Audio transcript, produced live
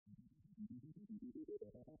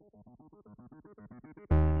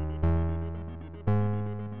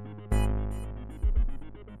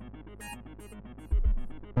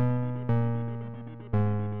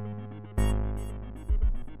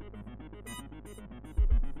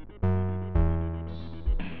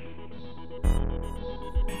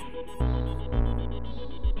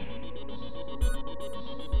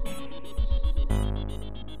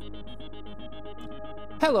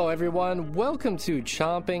Hello, everyone. Welcome to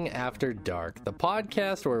Chomping After Dark, the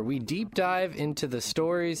podcast where we deep dive into the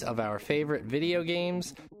stories of our favorite video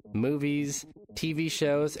games, movies, TV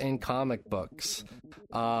shows, and comic books.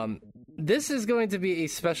 This is going to be a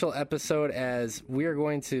special episode as we are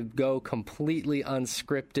going to go completely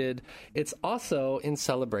unscripted. It's also in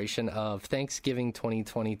celebration of Thanksgiving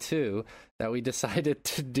 2022 that we decided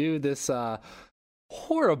to do this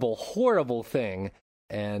horrible thing.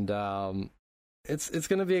 And it's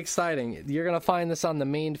going to be exciting. You're going to find this on the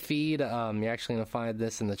main feed. You're actually going to find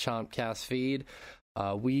this in the Chompcast feed.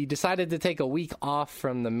 We decided to take a week off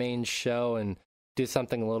from the main show and do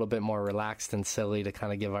something a little bit more relaxed and silly to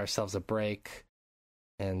kind of give ourselves a break.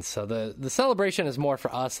 And so the celebration is more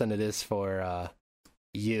for us than it is for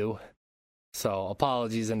you. So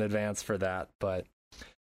apologies in advance for that. But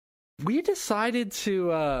we decided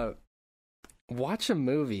to watch a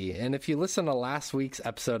movie. And if you listen to last week's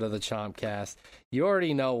episode of the Chompcast, you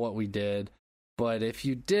already know what we did. But if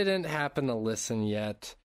you didn't happen to listen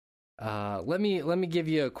yet, let me give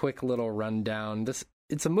you a quick little rundown.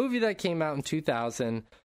 It's a movie that came out in 2000,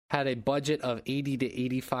 had a budget of 80 to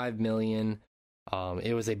 85 million.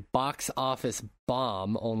 It was a box office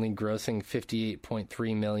bomb, only grossing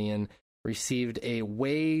 58.3 million. Received a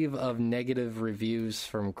wave of negative reviews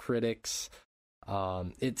from critics.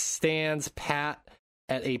 It stands pat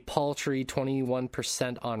at a paltry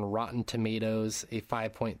 21% on Rotten Tomatoes, a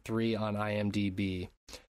 5.3 on IMDb.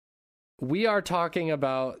 We are talking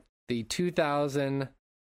about the 2000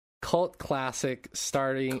 cult classic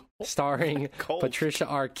starring Patricia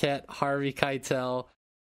Arquette, Harvey Keitel,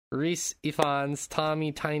 Rhys Ifans,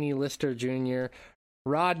 Tommy Tiny Lister Jr.,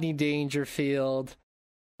 Rodney Dangerfield,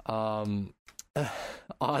 Ozzy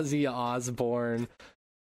Osbourne,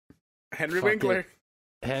 Henry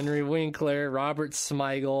Winkler, Robert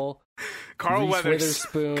Smigel, Carl Reese Weathers,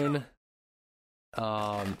 Witherspoon,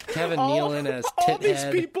 Kevin Nealon as Tithead. All these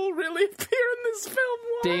people really appear in this film.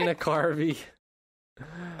 Why? Dana Carvey.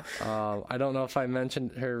 I don't know if I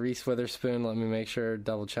mentioned her, Reese Witherspoon. Let me make sure,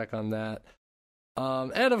 double check on that.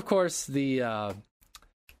 And of course, the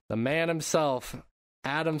man himself,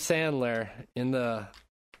 Adam Sandler, in the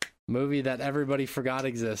movie that everybody forgot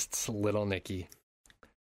exists, Little Nicky.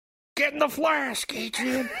 Get in the flask,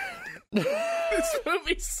 Adrian! This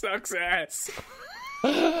movie sucks ass.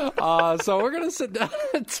 So we're gonna sit down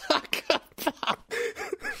and talk about...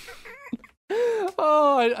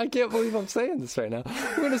 Oh, I can't believe I'm saying this right now.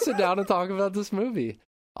 We're going to sit down and talk about this movie.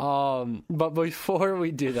 But before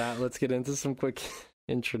we do that, let's get into some quick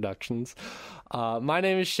introductions. My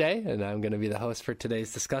name is Shay, and I'm going to be the host for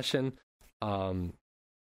today's discussion. I'm,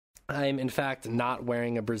 in fact, not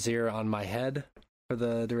wearing a brassiere on my head for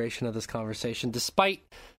the duration of this conversation, despite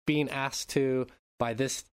being asked to by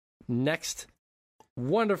this next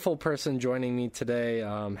wonderful person joining me today.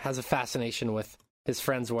 Has a fascination with his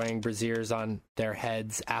friends wearing brassieres on their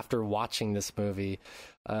heads after watching this movie.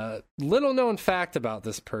 Little known fact about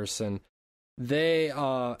this person, they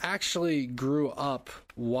actually grew up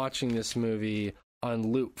watching this movie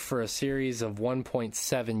on loop for a series of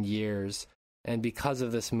 1.7 years, and because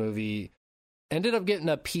of this movie, ended up getting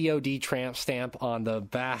a POD tramp stamp on the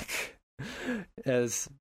back, as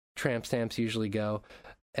tramp stamps usually go,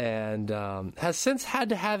 and has since had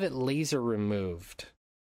to have it laser removed,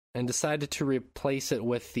 and decided to replace it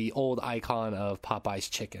with the old icon of Popeye's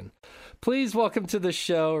chicken. Please welcome to the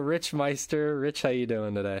show, Rich Meister. Rich, how you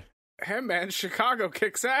doing today? Hey man, Chicago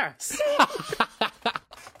kicks ass.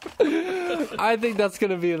 I think that's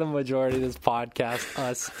going to be the majority of this podcast,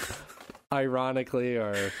 us ironically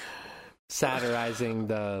or satirizing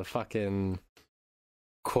the fucking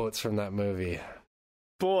quotes from that movie.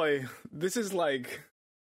 Boy, this is like...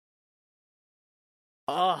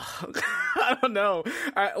 I don't know.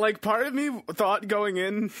 Part of me thought going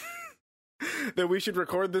in that we should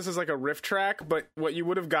record this as like a riff track, but what you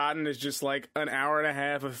would have gotten is just like an hour and a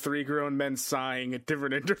half of three grown men sighing at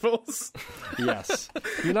different intervals. Yes.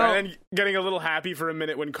 And then getting a little happy for a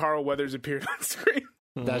minute when Carl Weathers appeared on screen.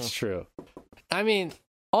 That's true. I mean,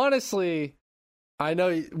 honestly, I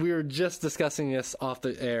know we were just discussing this off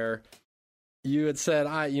the air. You had said,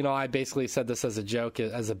 I basically said this as a joke,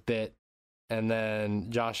 as a bit. And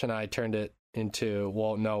then Josh and I turned it into,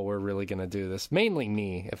 well, no, we're really going to do this. Mainly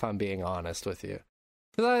me, if I'm being honest with you.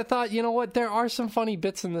 Because I thought, you know what, there are some funny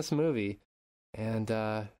bits in this movie. And,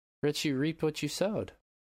 Rich, you reap what you sowed.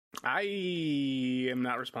 I am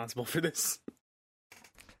not responsible for this.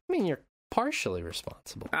 I mean, you're partially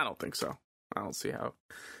responsible. I don't think so. I don't see how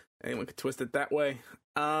anyone could twist it that way.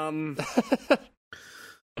 You're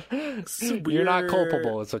not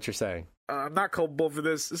culpable, is what you're saying. I'm not culpable for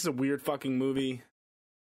this. This is a weird fucking movie.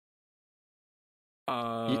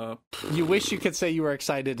 You wish you could say you were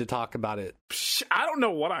excited to talk about it. I don't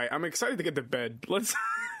know what I'm excited to get to bed. Let's.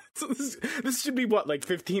 So this should be what, like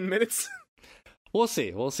 15 minutes? We'll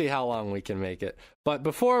see. We'll see how long we can make it. But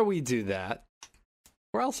before we do that,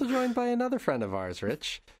 we're also joined by another friend of ours,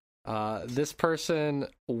 Rich. This person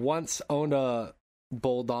once owned a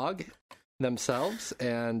bulldog themselves,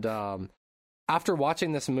 and after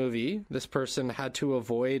watching this movie, this person had to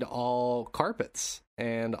avoid all carpets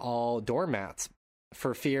and all doormats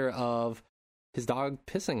for fear of his dog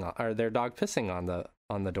pissing on, or their dog pissing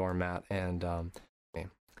on the doormat. And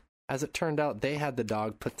as it turned out, they had the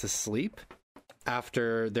dog put to sleep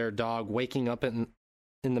after their dog waking up in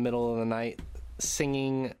the middle of the night,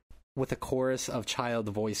 singing with a chorus of child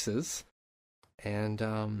voices. And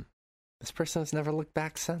this person has never looked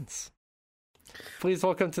back since. Please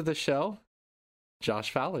welcome to the show,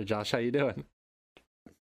 Josh Fowler. Josh, how you doing?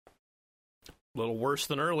 A little worse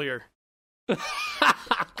than earlier.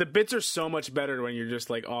 The bits are so much better when you're just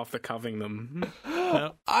like off the cuffing them.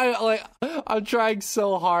 Yep. I'm trying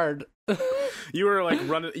so hard. You were like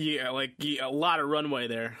running, a lot of runway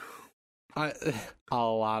there. A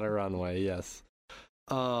lot of runway, yes.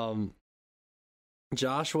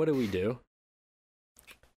 Josh, what do we do?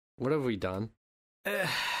 What have we done?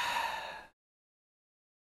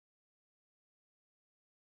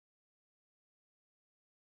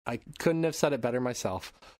 I couldn't have said it better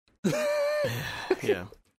myself. Yeah.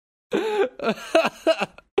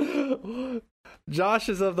 Josh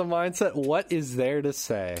is of the mindset, what is there to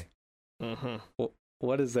say? Mm-hmm.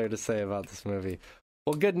 What is there to say about this movie?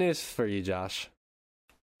 Well, good news for you, Josh.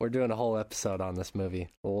 We're doing a whole episode on this movie,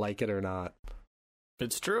 like it or not.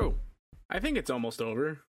 It's true. I think it's almost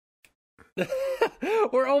over.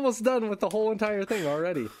 We're almost done with the whole entire thing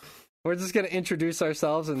already. We're just going to introduce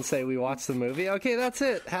ourselves and say we watched the movie. Okay, that's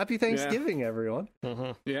it. Happy Thanksgiving, everyone.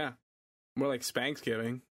 Mm-hmm. Yeah. More like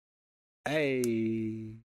Spanksgiving.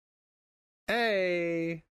 Hey.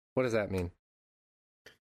 What does that mean?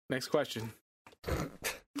 Next question.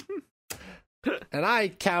 And I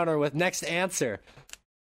counter with next answer.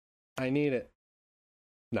 I need it.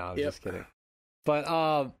 No, I'm just kidding. But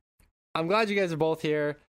I'm glad you guys are both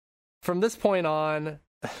here. From this point on,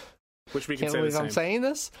 which we can can't say believe the same. I'm saying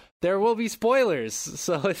this, there will be spoilers.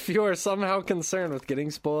 So if you are somehow concerned with getting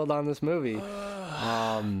spoiled on this movie,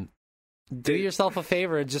 do yourself a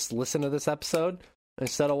favor and just listen to this episode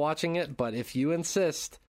instead of watching it. But if you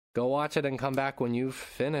insist, go watch it and come back when you've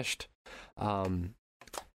finished.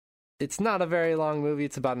 It's not a very long movie.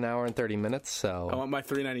 It's about an hour and 30 minutes. So I want my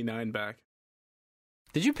 $3.99 back.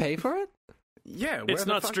 Did you pay for it? Yeah. It's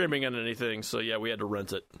not streaming on anything, so yeah, we had to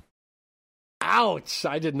rent it. Ouch!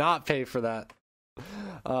 I did not pay for that.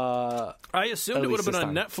 I assumed it would have been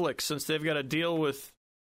on Netflix since they've got a deal with.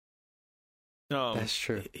 That's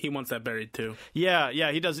true. He wants that buried too.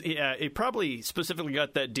 Yeah, he does. He probably specifically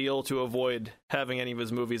got that deal to avoid having any of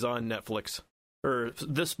his movies on Netflix, or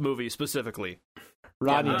this movie specifically.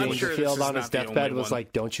 Rodney Dangerfield on his deathbed was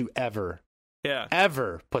like, "Don't you ever,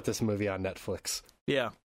 ever put this movie on Netflix."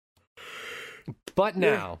 Yeah. But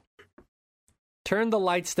now, turn the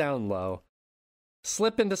lights down low,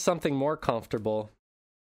 slip into something more comfortable,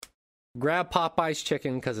 grab Popeye's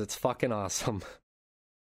chicken because it's fucking awesome,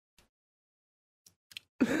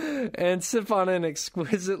 and sip on an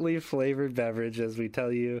exquisitely flavored beverage as we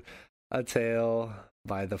tell you a tale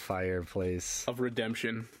by the fireplace of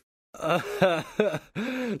redemption.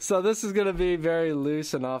 So this is going to be very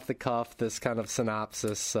loose and off the cuff, this kind of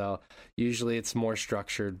synopsis. So usually it's more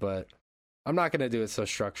structured, but I'm not going to do it so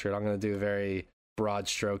structured. I'm going to do very broad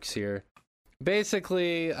strokes here.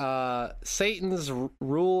 Basically, Satan's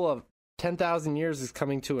rule of 10,000 years is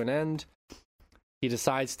coming to an end. He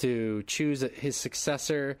decides to choose his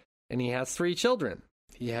successor, and he has 3 children.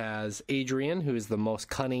 He has Adrian, who is the most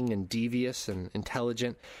cunning and devious and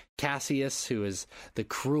intelligent. Cassius, who is the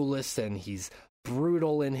cruelest, and he's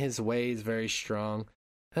brutal in his ways, very strong.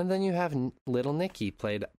 And then you have little Nicky,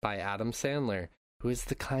 played by Adam Sandler, who is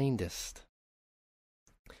the kindest.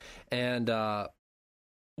 And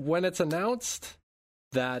when it's announced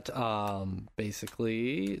that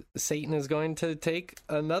basically Satan is going to take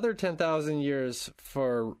another 10,000 years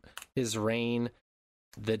for his reign,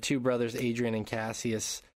 the 2 brothers, Adrian and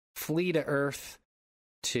Cassius, flee to Earth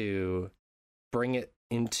to bring it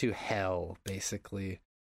into hell, basically.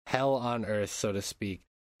 Hell on Earth, so to speak.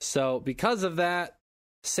 So because of that,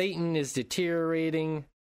 Satan is deteriorating,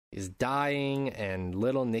 is dying, and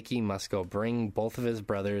little Nicky must go bring both of his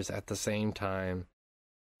brothers at the same time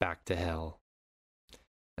back to hell.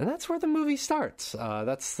 And that's where the movie starts.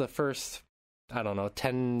 That's the first,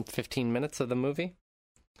 10, 15 minutes of the movie.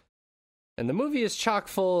 And the movie is chock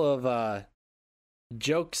full of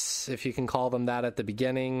jokes, if you can call them that, at the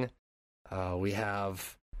beginning. We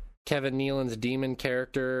have Kevin Nealon's demon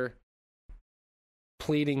character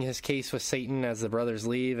pleading his case with Satan as the brothers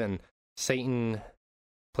leave, and Satan,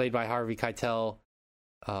 played by Harvey Keitel,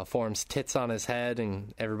 forms tits on his head,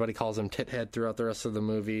 and everybody calls him Tithead throughout the rest of the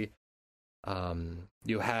movie.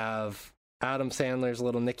 You have Adam Sandler's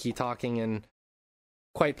little Nicky talking in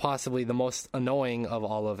quite possibly the most annoying of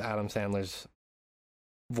all of Adam Sandler's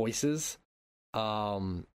voices.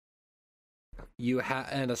 You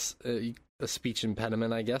have a speech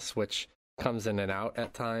impediment, I guess, which comes in and out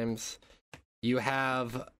at times. You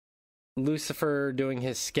have Lucifer doing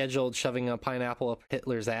his scheduled shoving a pineapple up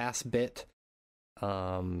Hitler's ass bit.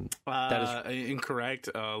 That is incorrect.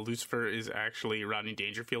 Lucifer is actually Rodney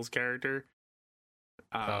Dangerfield's character.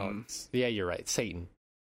 Yeah, you're right. Satan.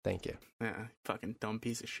 Thank you. Yeah, fucking dumb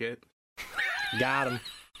piece of shit. Got him.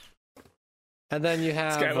 And then you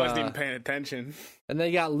have... This guy wasn't even paying attention. And then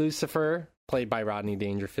you got Lucifer, played by Rodney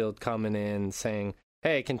Dangerfield, coming in saying,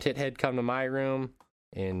 hey, can Tithead come to my room?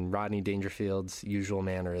 In Rodney Dangerfield's usual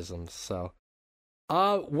mannerisms. So,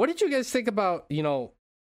 what did you guys think about,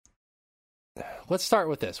 let's start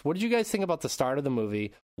with this. What did you guys think about the start of the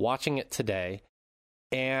movie, watching it today?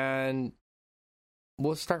 And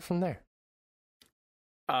we'll start from there.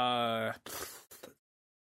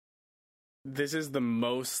 This is the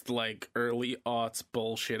most, early aughts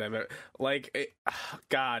bullshit I've ever...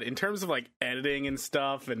 God, in terms of, editing and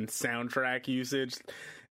stuff and soundtrack usage,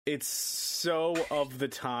 it's so of the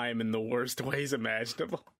time in the worst ways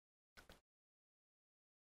imaginable.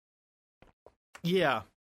 Yeah.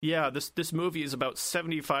 This movie is about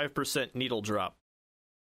 75% needle drop.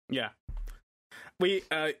 Yeah. We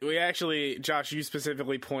actually, Josh, you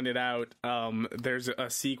specifically pointed out there's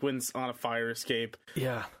a sequence on a fire escape.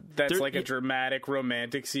 Yeah. That's a dramatic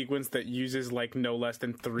romantic sequence that uses no less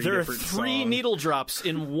than three different songs. There are three needle drops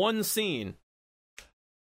in one scene.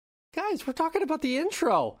 Guys, we're talking about the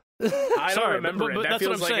intro. I don't remember but it. That that's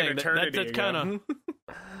feels what I'm like saying. an eternity That kind of...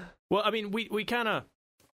 Well, I mean, we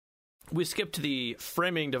skipped the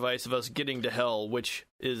framing device of us getting to hell, which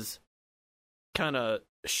is kind of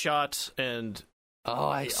shot and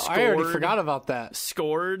I already forgot about that.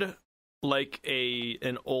 Scored like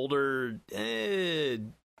an older late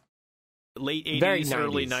 80s,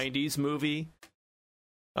 early 90s movie,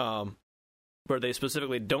 where they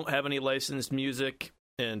specifically don't have any licensed music,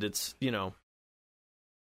 and it's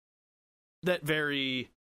that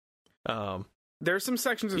very there's some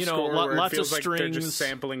sections of score where lots it feels of like strings, they're just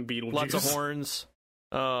sampling Beetlejuice. lots of horns,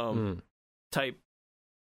 type.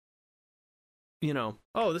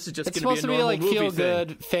 This is just it's going supposed to be a normal movie feel thing.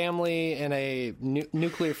 good family in a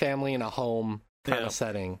nuclear family in a home kind of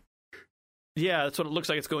setting. Yeah, that's what it looks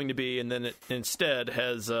like it's going to be, and then it instead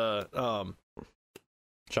has John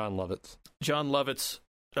Lovitz. John Lovitz,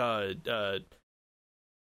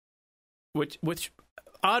 which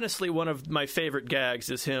honestly, one of my favorite gags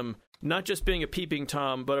is him not just being a peeping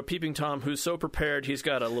Tom, but a peeping Tom who's so prepared he's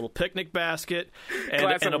got a little picnic basket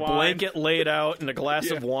and a blanket laid out and a glass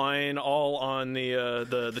of wine all on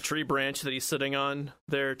the tree branch that he's sitting on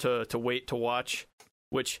there to wait to watch.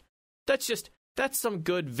 Which that's some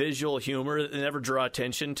good visual humor that they never draw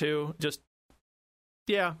attention to.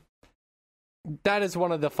 That is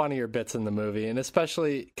one of the funnier bits in the movie, and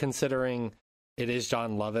especially considering it is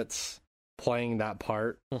John Lovitz playing that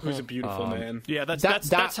part. Who's a beautiful man. Yeah,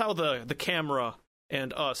 that's how the camera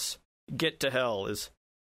and us get to hell, is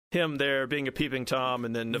him there being a peeping Tom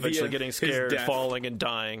and then eventually getting scared, falling and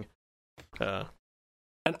dying.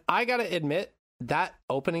 And I gotta admit, that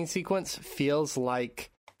opening sequence feels like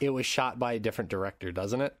it was shot by a different director,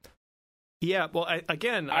 doesn't it? Yeah, well, I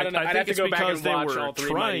don't know. I think have to it's go back because and they watch were all three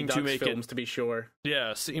trying Mighty to make films it to be sure.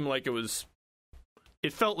 Yeah, seem like it was.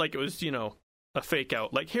 It felt like it was, a fake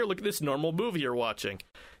out. Like, here, look at this normal movie you're watching,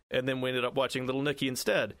 and then we ended up watching Little Nicky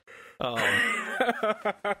instead. Which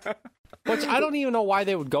I don't even know why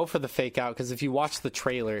they would go for the fake out, because if you watch the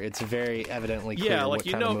trailer, it's very evidently clear. Yeah, like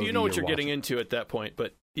what kind of movie what you're watching. getting into at that point.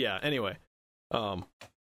 But yeah, anyway. It's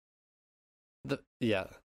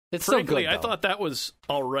frankly, so good, I thought that was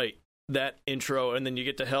all right. That intro, and then you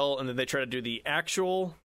get to hell, and then they try to do the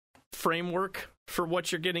actual framework for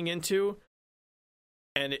what you're getting into,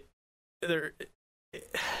 and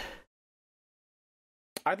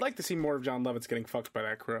I'd like to see more of John Lovitz getting fucked by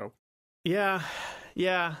that crow. Yeah.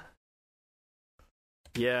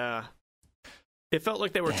 It felt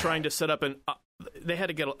like they were trying to set up they had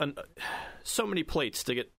to get so many plates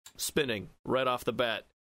to get spinning right off the bat.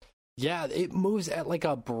 Yeah, it moves at like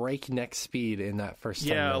a breakneck speed in that first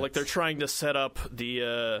 10 minutes. Like they're trying to set up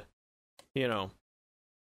the,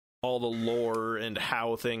 all the lore and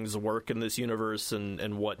how things work in this universe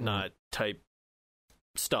and whatnot type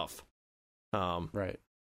stuff. Right.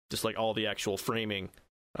 Just like all the actual framing.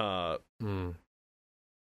 And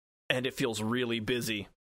it feels really busy.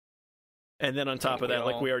 And then on top of that,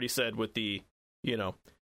 like we already said, with the, you know,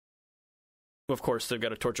 of course they've got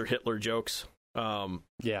to torture Hitler jokes.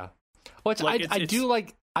 Yeah. Which like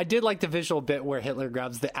I did like the visual bit where Hitler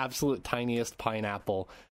grabs the absolute tiniest pineapple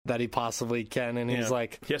that he possibly can, and he's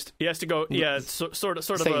like, he has to go. Yeah, it's sort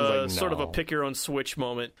of a pick your own switch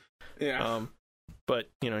moment. Yeah. But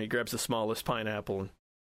you know, he grabs the smallest pineapple.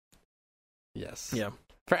 Yes. Yeah.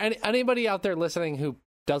 For anybody out there listening who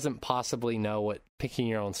doesn't possibly know what picking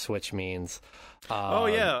your own switch means.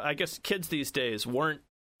 I guess kids these days weren't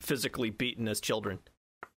physically beaten as children.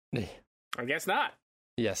 I guess not.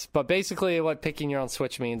 Yes, but basically what picking your own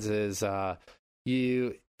switch means is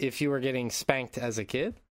if you were getting spanked as a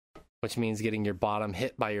kid, which means getting your bottom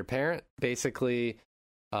hit by your parent, basically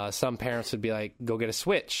some parents would be like, go get a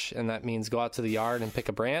switch, and that means go out to the yard and pick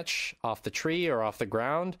a branch off the tree or off the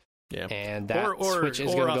ground. Yeah, and that switch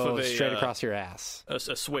is going to go straight across your ass. A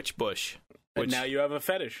switch bush. And now you have a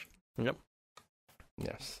fetish. Yep.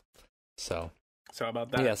 Yes. So how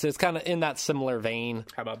about that? Yes, it's kind of in that similar vein.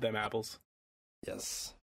 How about them apples?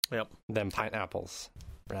 Yes. Yep. Them pineapples,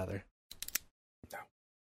 rather. No.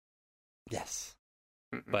 Yes.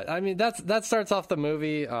 Mm-mm. But I mean, that starts off the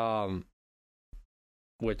movie,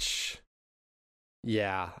 which,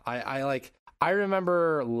 yeah, I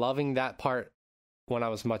remember loving that part when I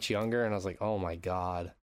was much younger, and I was like, oh my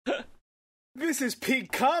god, this is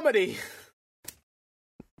peak comedy.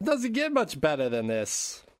 Doesn't get much better than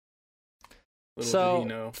this.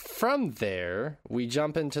 From there, we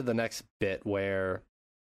jump into the next bit where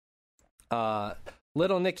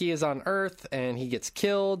little Nicky is on Earth, and he gets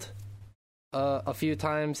killed a few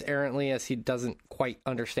times errantly, as he doesn't quite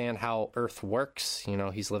understand how Earth works. You know,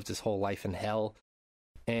 he's lived his whole life in hell.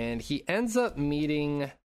 And he ends up meeting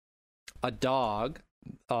a dog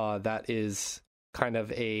that is kind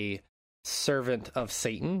of a servant of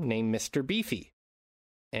Satan named Mr. Beefy.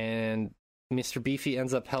 And Mr. Beefy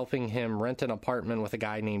ends up helping him rent an apartment with a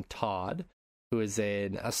guy named Todd, who is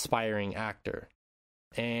an aspiring actor.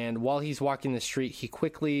 And while he's walking the street, he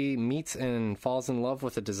quickly meets and falls in love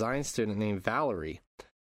with a design student named Valerie.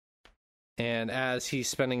 And as he's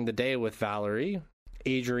spending the day with Valerie,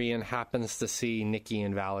 Adrian happens to see Nicky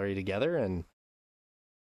and Valerie together, and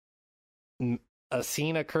a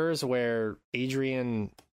scene occurs where Adrian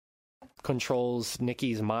controls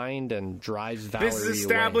Nicky's mind and drives Valerie away. This is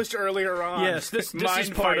established earlier on. Yes, this is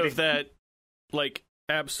part of that, like,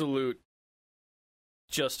 absolute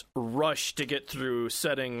just rush to get through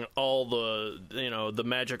setting all the, you know, the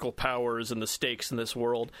magical powers and the stakes in this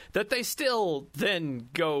world that they still then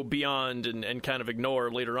go beyond and kind of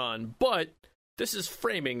ignore later on. But this is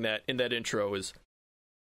framing that in that intro is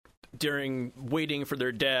during waiting for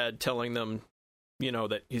their dad telling them, you know,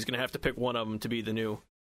 that he's going to have to pick one of them to be the new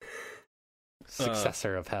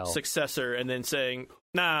successor of hell. Successor, and then saying,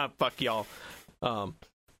 nah, fuck y'all.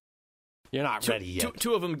 You're not ready yet.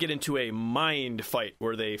 Two of them get into a mind fight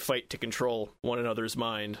where they fight to control one another's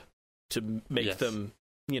mind to make them,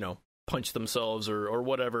 you know, punch themselves or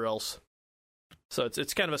whatever else. So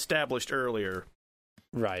it's kind of established earlier.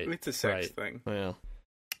 Right. It's a sex thing. Yeah.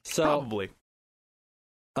 So, probably.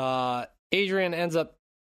 Adrian ends up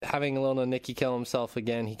having little Nicky kill himself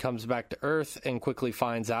again. He comes back to Earth and quickly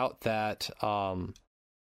finds out that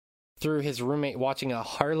through his roommate watching a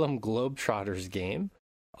Harlem Globetrotters game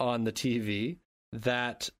on the TV,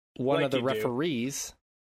 that one of the referees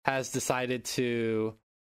has decided to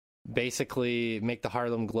basically make the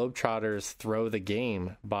Harlem Globetrotters throw the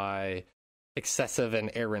game by excessive and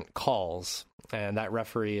errant calls. And that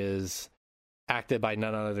referee is acted by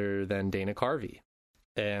none other than Dana Carvey.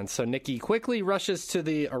 And so Nicky quickly rushes to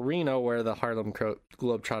the arena where the Harlem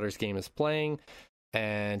Globetrotters game is playing,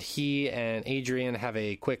 and he and Adrian have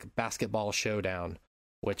a quick basketball showdown,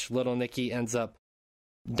 which little Nicky ends up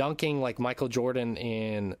dunking like Michael Jordan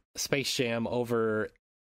in Space Jam over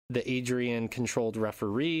the Adrian-controlled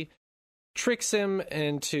referee, tricks him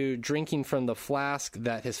into drinking from the flask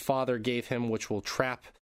that his father gave him, which will trap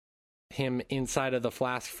him inside of the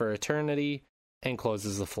flask for eternity, and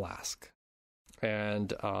closes the flask. And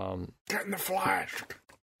get in the flask.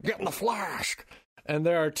 Get in the flask. And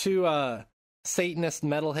there are two Satanist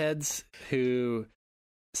metalheads who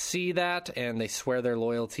see that, and they swear their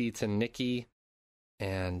loyalty to Nicky.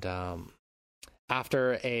 And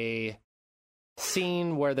after a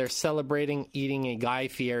scene where they're celebrating eating a Guy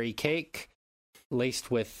Fieri cake laced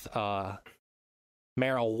with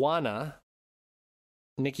marijuana,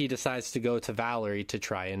 Nicky decides to go to Valerie to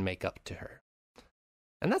try and make up to her.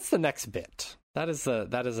 And that's the next bit. That is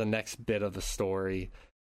the next bit of the story.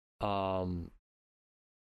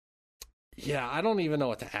 Yeah, I don't even know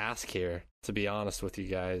what to ask here, to be honest with you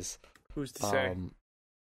guys. Who's to say?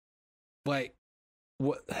 Like,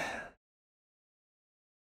 what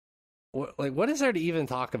is there to even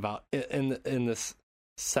talk about in this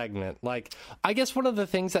segment? Like, I guess one of the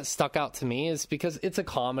things that stuck out to me is because it's a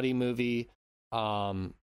comedy movie,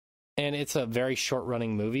 and it's a very short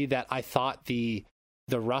running movie, that I thought the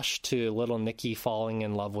rush to little Nicky falling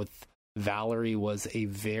in love with Valerie was a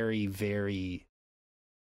very, very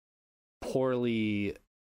poorly,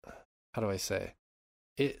 how do I say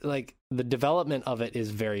it, like, the development of it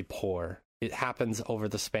is very poor. It happens over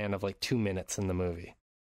the span of like 2 minutes in the movie.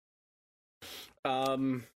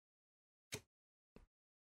 No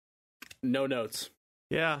notes.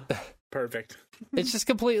 Yeah. Perfect. It's just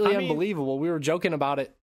completely unbelievable. We were joking about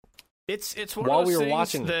it. It's one while of those we were things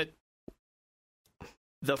watching that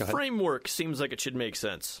the framework seems like it should make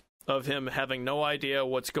sense, of him having no idea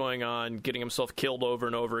what's going on, getting himself killed over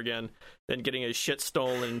and over again, then getting his shit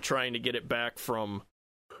stolen, trying to get it back from,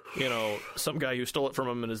 some guy who stole it from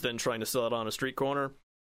him and is then trying to sell it on a street corner,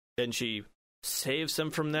 and she saves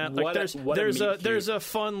him from that. Like, there's a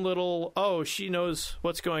fun little, she knows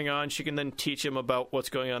what's going on, she can then teach him about what's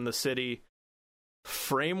going on in the city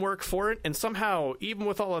framework for it, and somehow, even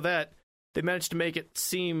with all of that, they managed to make it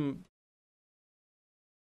seem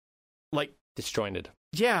like disjointed.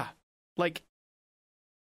 Yeah, like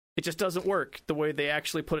it just doesn't work the way they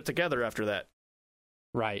actually put it together after that.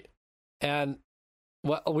 Right. And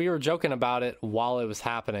we were joking about it while it was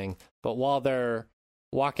happening, but while they're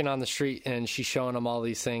walking on the street and she's showing him all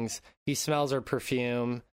these things, he smells her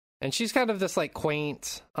perfume, and she's kind of this like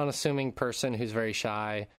quaint, unassuming person who's very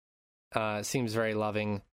shy, seems very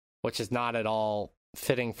loving, which is not at all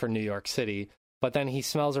fitting for New York City. But then he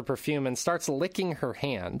smells her perfume and starts licking her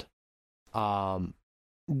hand,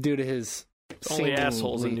 due to his only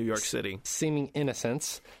assholes in New York City seeming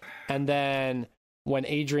innocence. And then when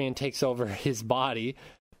Adrian takes over his body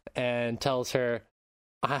and tells her,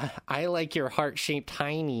 I like your heart-shaped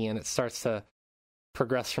hiney, and it starts to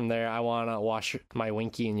progress from there. I want to wash my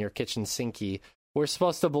winky in your kitchen sinky. We're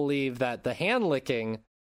supposed to believe that the hand licking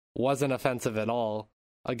wasn't offensive at all.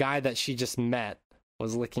 A guy that she just met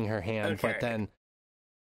was licking her hand, okay. But then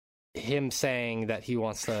him saying that he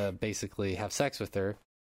wants to basically have sex with her.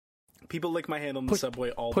 People lick my hand on the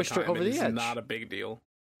subway all the time. Her over the edge. It's not a big deal.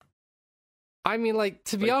 I mean, like,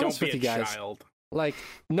 to be honest with you guys, child. Like,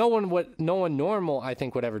 no one normal, I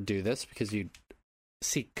think, would ever do this because you'd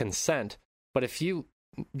seek consent. But if you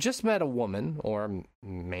just met a woman or a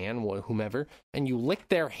man, whomever, and you lick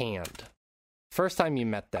their hand, first time you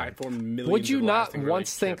met them, would you not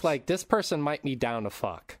once think, like, this person might be down to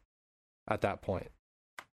fuck at that point?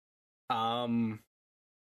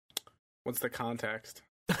 What's the context?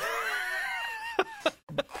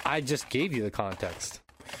 I just gave you the context.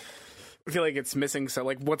 I feel like it's missing. So,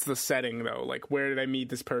 like, what's the setting, though? Like, where did I meet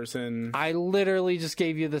this person? I literally just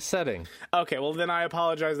gave you the setting. Okay, well, then I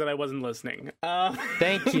apologize that I wasn't listening.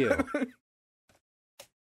 Thank you.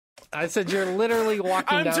 I said you're literally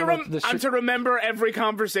walking down the street. I'm to remember every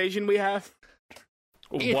conversation we have.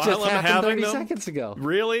 It just happened 30 seconds ago.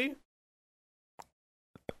 Really?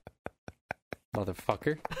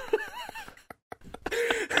 Motherfucker.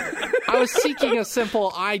 I was seeking a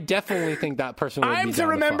simple, I definitely think that person would be down I'm to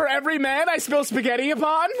remember every man I spill spaghetti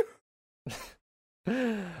upon?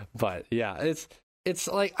 But, yeah, it's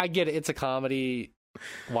like, I get it, it's a comedy.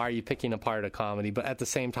 Why are you picking apart a comedy? But at the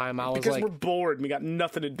same time, I was because like... we're bored and we got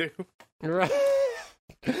nothing to do. Right.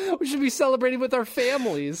 We should be celebrating with our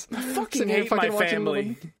families. I fucking hate my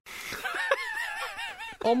family.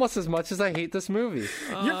 Almost as much as I hate this movie.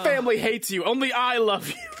 Your family hates you. Only I love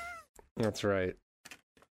you. That's right.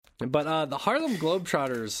 But the Harlem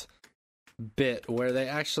Globetrotters bit where they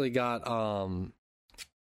actually got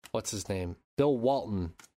what's his name? Bill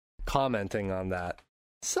Walton commenting on that.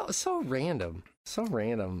 So random. So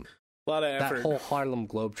random. A lot of effort. That whole Harlem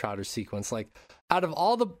Globetrotters sequence. Like, out of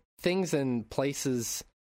all the things and places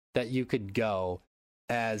that you could go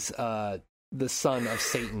as the son of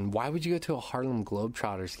Satan, why would you go to a Harlem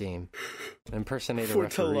Globetrotters game? Impersonate a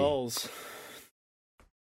referee. Lulz.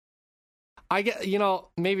 I get,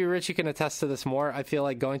 maybe Rich, you can attest to this more. I feel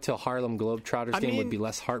like going to a Harlem Globetrotters game would be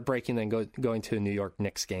less heartbreaking than going to a New York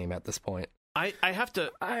Knicks game at this point. I have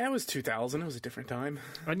to. I was 2000. It was a different time.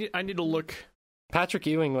 I need to look. Patrick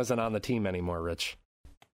Ewing wasn't on the team anymore, Rich.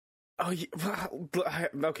 Oh, yeah,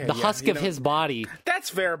 okay. The husk of his body. That's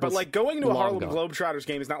fair, but like going to a Harlem Globetrotters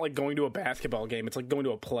game is not like going to a basketball game. It's like going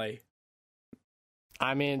to a play.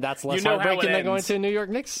 I mean, that's less heartbreaking than going to New York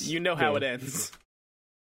Knicks. You know how it ends.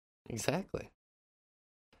 Exactly.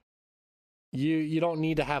 You don't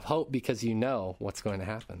need to have hope because you know what's going to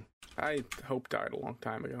happen. Hope died a long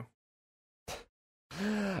time ago.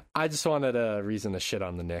 I just wanted a reason to shit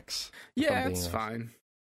on the Knicks. Yeah, it's fine.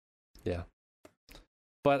 Yeah.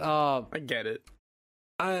 But I get it.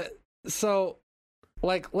 So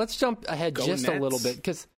like let's jump ahead just a little bit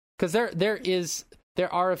because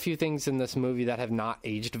there are a few things in this movie that have not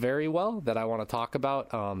aged very well that I want to talk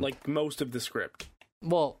about. Like most of the script.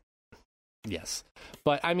 Well, yes,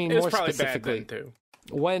 but I mean it was more probably specifically bad then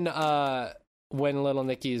too. When little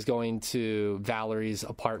Nicky is going to Valerie's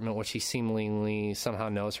apartment, which he seemingly somehow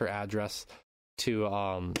knows her address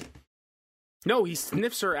to. No, he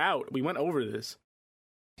sniffs her out. We went over this.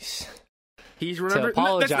 He's to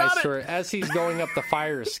apologize to her as he's going up the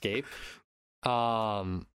fire escape.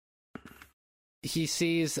 He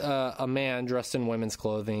sees a man dressed in women's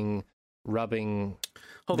clothing rubbing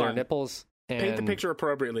their nipples. And paint the picture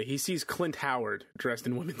appropriately. He sees Clint Howard dressed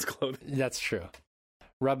in women's clothing. That's true.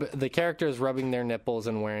 The character is rubbing their nipples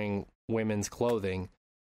and wearing women's clothing,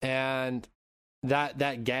 and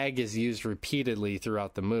that gag is used repeatedly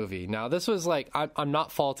throughout the movie. Now, this was like I'm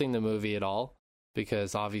not faulting the movie at all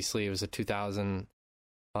because obviously it was a 2000.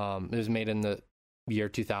 It was made in the year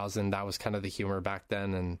 2000. That was kind of the humor back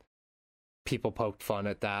then, and people poked fun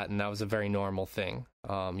at that, and that was a very normal thing.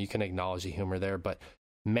 You can acknowledge the humor there, but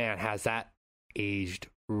man, has that aged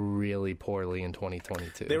really poorly in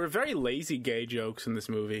 2022. There were very lazy gay jokes in this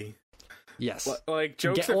movie. Yes, like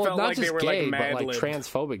jokes that felt like they were gay, like mad but like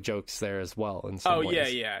transphobic jokes there as well. In some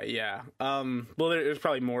ways. yeah. Well, there's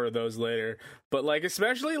probably more of those later, but like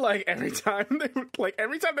especially like every time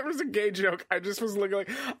there was a gay joke, I just was looking like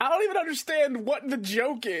I don't even understand what the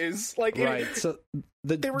joke is. Like, right. So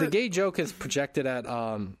the gay joke is projected at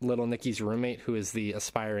little Nicky's roommate, who is the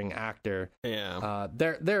aspiring actor. Yeah.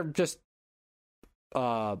 They're just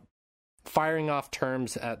firing off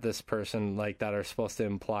terms at this person like that are supposed to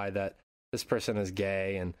imply that this person is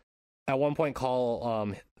gay, and at one point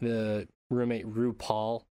call the roommate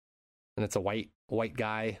RuPaul, and it's a white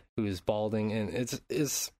guy who is balding, and it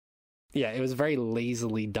was very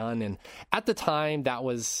lazily done, and at the time that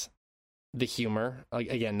was the humor. Like,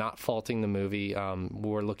 again, not faulting the movie.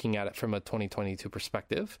 We're looking at it from a 2022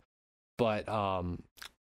 perspective, but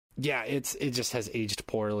it just has aged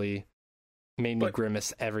poorly. Made me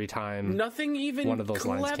grimace every time. Nothing even one of those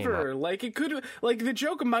clever. lines came up. Like it could, like the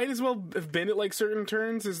joke might as well have been at like certain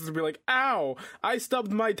turns is to be like, "Ow, I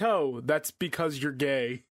stubbed my toe." That's because you're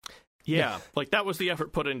gay. Yeah, like that was the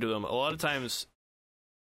effort put into them. A lot of times,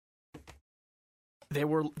 they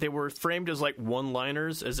were framed as like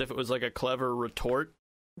one-liners, as if it was like a clever retort.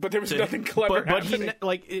 But there was nothing clever happening.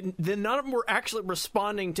 Then none of them were actually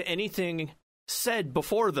responding to anything said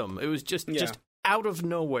before them. It was just out of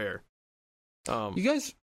nowhere. You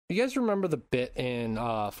guys remember the bit in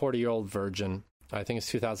 40-Year-Old Virgin? I think it's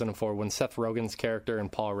 2004 when Seth Rogen's character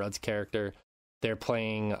and Paul Rudd's character, they're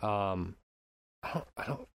playing I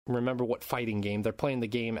don't remember what fighting game. They're playing the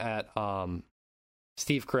game at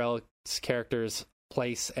Steve Carell's character's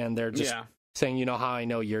place, and they're just saying, "You know how I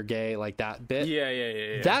know you're gay," like that bit.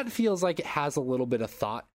 Yeah. That feels like it has a little bit of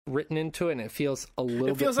thought written into it, and it feels a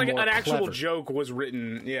little bit more like an actual clever. joke was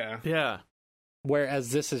written. Yeah.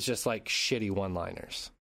 Whereas this is just like shitty one-liners.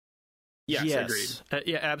 Yes. Agreed.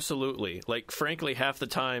 Yeah, absolutely. Like, frankly, half the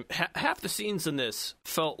time, half the scenes in this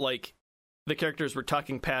felt like the characters were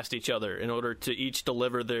talking past each other in order to each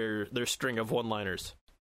deliver their string of one-liners.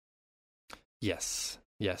 Yes,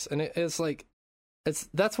 and it's like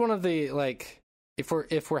that's one of the, like, if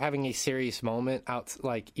we're having a serious moment out,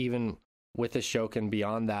 like even with this joke and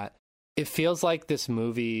beyond that, it feels like this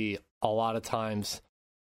movie a lot of times,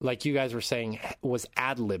 like you guys were saying, was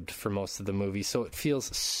ad-libbed for most of the movie, so it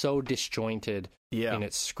feels so disjointed in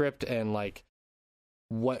its script and like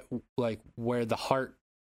where the heart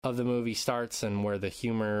of the movie starts and where the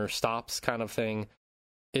humor stops, kind of thing.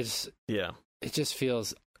 It just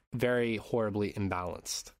feels very horribly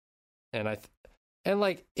imbalanced. And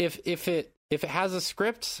like if it has a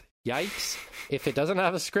script, yikes. If it doesn't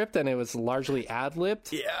have a script and it was largely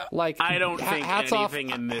ad-libbed, like I don't think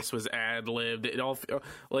anything off. in this was ad-libbed. It all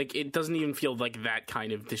like it doesn't even feel like that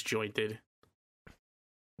kind of disjointed.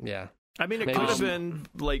 Yeah, I mean, it could have been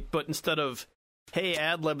like, but instead of, "Hey,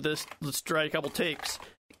 ad-lib this, let's try a couple takes,"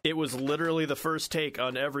 it was literally the first take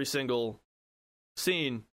on every single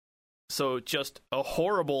scene. So just a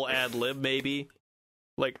horrible ad-lib, maybe.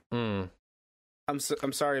 Like, I'm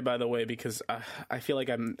sorry, by the way, because I feel like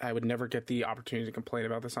I would never get the opportunity to complain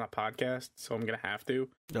about this on a podcast, so I'm gonna have to.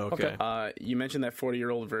 Okay. You mentioned that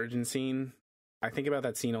 40-Year-Old Virgin scene. I think about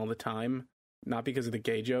that scene all the time, not because of the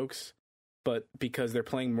gay jokes, but because they're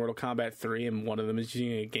playing Mortal Kombat 3 and one of them is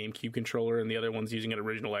using a GameCube controller and the other one's using an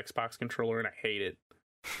original Xbox controller, and I hate it.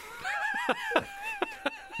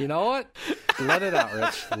 You know what? Let it out,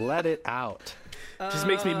 Rich. Let it out. Just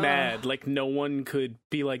makes me mad. Like, no one could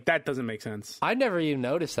be like, that doesn't make sense. I never even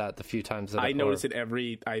noticed that the few times that I notice it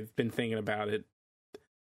I've been thinking about it.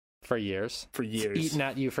 For years. It's eating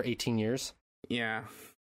at you for 18 years. Yeah.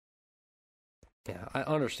 Yeah,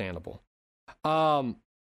 understandable. So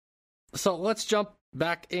let's jump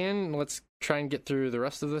back in. Let's try and get through the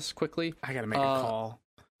rest of this quickly. I gotta make a call.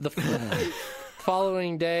 The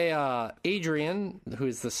following day, Adrian, who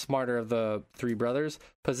is the smarter of the three brothers,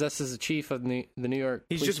 possesses the chief of the New York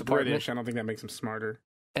He's Police just Department, British. I don't think that makes him smarter.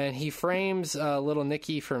 and he frames little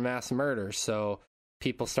Nicky for mass murder. So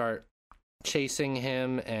people start chasing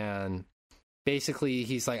him, and basically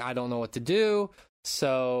he's like, I don't know what to do.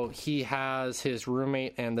 So he has his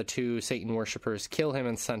roommate and the two Satan worshippers kill him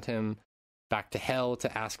and send him back to hell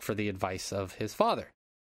to ask for the advice of his father.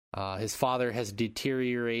 His father has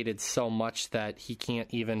deteriorated so much that he can't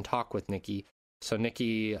even talk with Nicky. So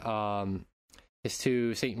Nicky, his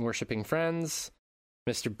two Satan worshipping friends,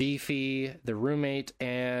 Mr. Beefy, the roommate,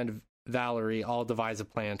 and Valerie all devise a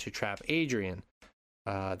plan to trap Adrian.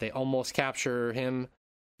 They almost capture him,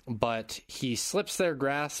 but he slips their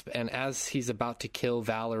grasp, and as he's about to kill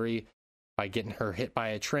Valerie by getting her hit by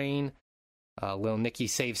a train, Lil Nicky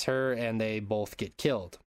saves her, and they both get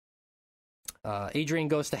killed. Adrian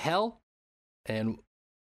goes to hell and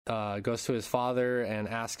goes to his father and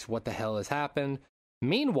asks what the hell has happened.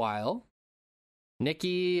 Meanwhile,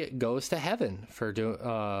 Nicky goes to heaven for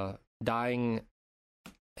dying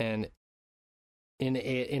and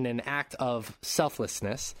in an act of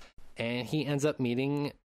selflessness, and he ends up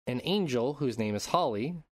meeting an angel whose name is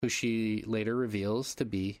Holly, who she later reveals to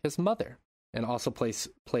be his mother, and also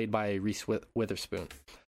played by Reese Witherspoon.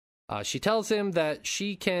 She tells him that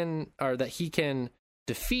he can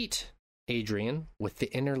defeat Adrian with the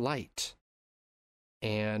inner light.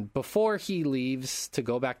 And before he leaves to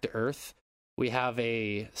go back to Earth, we have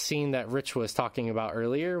a scene that Rich was talking about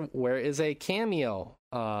earlier, where is a cameo.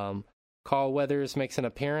 Carl Weathers makes an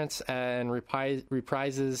appearance and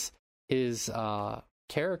reprises his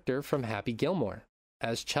character from Happy Gilmore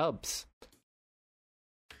as Chubbs.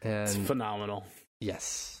 And it's phenomenal.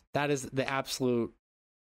 Yes, that is the absolute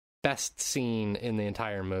best scene in the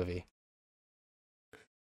entire movie.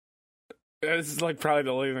 This is like probably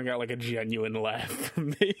the only thing that got like a genuine laugh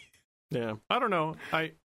from me. Yeah, I don't know.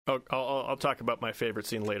 I'll talk about my favorite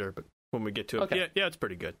scene later, but when we get to it, okay. Yeah, it's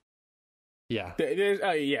pretty good. Yeah,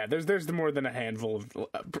 there's more than a handful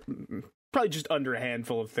of, probably just under a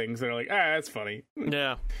handful of things that are like, that's funny.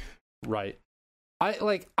 Yeah, right.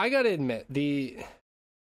 I gotta admit,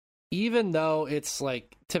 even though it's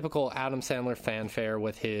like typical Adam Sandler fanfare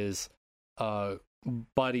with his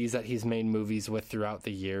buddies that he's made movies with throughout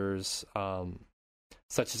the years,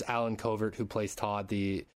 such as Alan Covert, who plays Todd,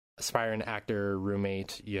 the aspiring actor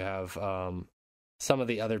roommate. You have some of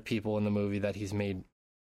the other people in the movie that he's made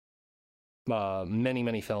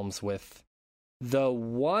many films with. The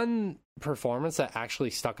one performance that actually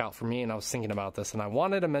stuck out for me, and I was thinking about this, and I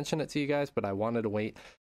wanted to mention it to you guys, but I wanted to wait,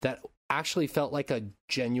 that actually felt like a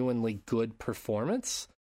genuinely good performance,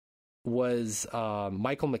 was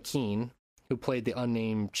Michael McKean, who played the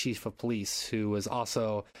unnamed chief of police, who was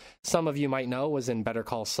also, some of you might know, was in Better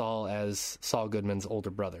Call Saul as Saul Goodman's older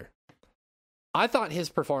brother. I thought his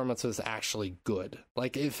performance was actually good.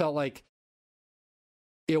 Like, it felt like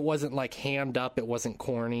it wasn't like hammed up, it wasn't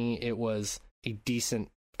corny, it was a decent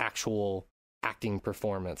actual acting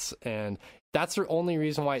performance. And that's the only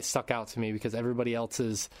reason why it stuck out to me, because everybody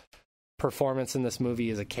else's performance in this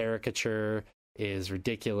movie is a caricature, is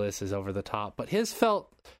ridiculous, is over the top, but his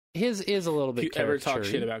is a little bit. If you ever talk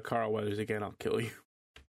shit about Carl Weathers again, I'll kill you.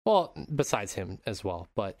 Well, besides him as well,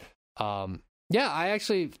 but yeah, I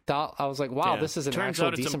actually thought, I was like, wow, this is an Turns actual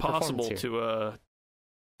out it's decent impossible performance here. to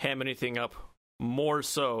ham anything up more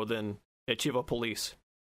so than a chief of police.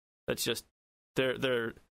 That's just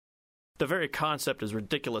the very concept is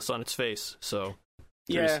ridiculous on its face. So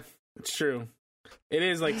yeah, it's true. It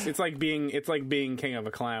is like it's like being king of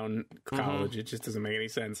a clown college. It just doesn't make any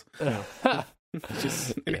sense. It's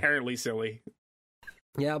just inherently silly.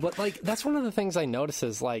 Yeah, but like that's one of the things I notice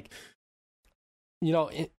is like, you know,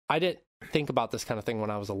 I didn't think about this kind of thing when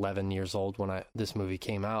I was 11 years old when this movie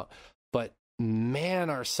came out, but man,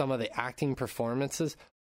 are some of the acting performances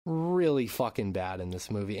really fucking bad in this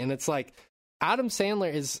movie. And it's like Adam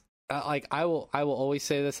Sandler is like, I will always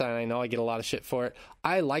say this, and I know I get a lot of shit for it.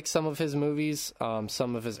 I like some of his movies,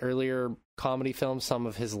 some of his earlier comedy films, some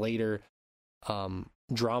of his later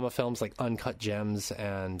drama films like Uncut Gems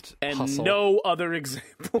and Hustle. No other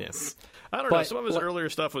examples. Yeah. I don't know. Some of his earlier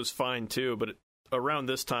stuff was fine too, but around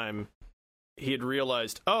this time, he had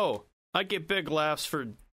realized, oh, I get big laughs for,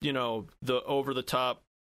 the over-the-top,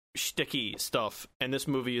 shticky stuff, and this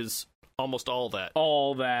movie is almost all that.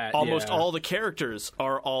 All that. Almost all the characters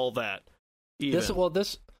are all that. Even.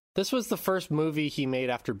 This was the first movie he made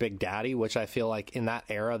after Big Daddy, which I feel like in that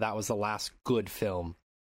era, that was the last good film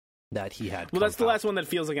that he had. Well, that's the last one that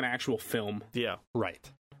feels like an actual film. Yeah. Right.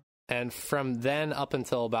 And from then up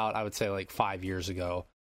until about, I would say, like 5 years ago,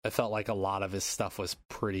 I felt like a lot of his stuff was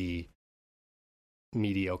pretty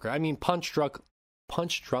mediocre. I mean, Punch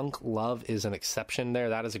Drunk Love is an exception there.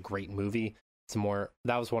 That is a great movie.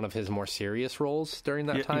 That was one of his more serious roles during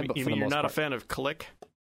that time. But you mean you're not a fan of Click?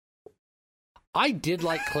 I did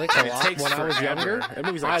like Click a lot when I was younger.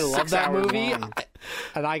 I love that movie.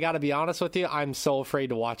 And I got to be honest with you, I'm so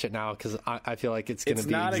afraid to watch it now because I feel like it's going to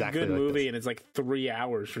be exactly like this. It's not a good movie, and it's like 3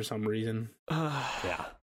 hours for some reason.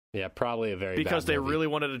 Yeah, probably a very because bad they movie. really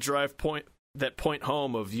wanted to drive that point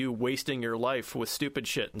home of you wasting your life with stupid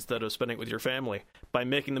shit instead of spending it with your family by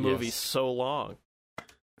making the movie so long.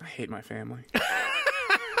 I hate my family.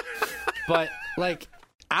 But like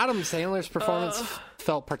Adam Sandler's performance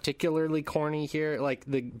felt particularly corny here. Like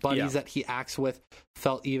the buddies that he acts with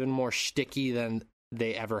felt even more shticky than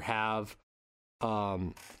they ever have.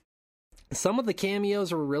 Some of the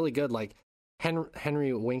cameos were really good. Like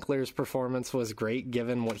Henry Winkler's performance was great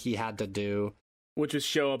given what he had to do. Which is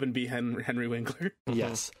show up and be Henry Winkler.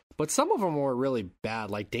 Yes. But some of them were really bad.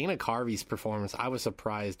 Like Dana Carvey's performance, I was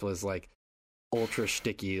surprised was like ultra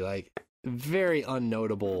shticky, like very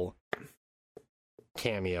unnotable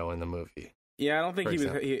cameo in the movie. Yeah, I don't think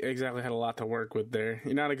he exactly had a lot to work with there.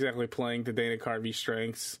 You're not exactly playing to Dana Carvey's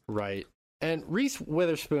strengths. Right. And Reese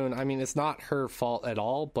Witherspoon, I mean, it's not her fault at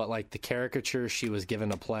all, but like the caricature she was given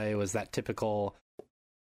to play was that typical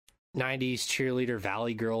 90s cheerleader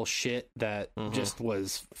Valley Girl shit that just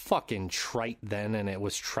was fucking trite then, and it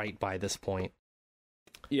was trite by this point.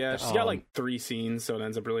 Yeah, she's got like 3 scenes, so it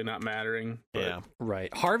ends up really not mattering. But... Yeah,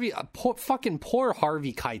 right. Harvey, poor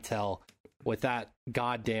Harvey Keitel with that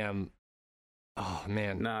goddamn. Oh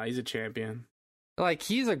man, nah, he's a champion. Like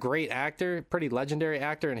he's a great actor, pretty legendary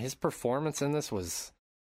actor, and his performance in this was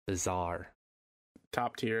bizarre.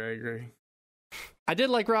 Top tier, I agree. I did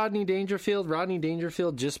like Rodney Dangerfield. Rodney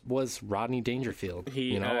Dangerfield just was Rodney Dangerfield.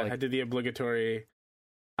 He, I did the obligatory,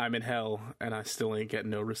 I'm in hell, and I still ain't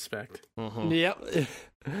getting no respect. Yep.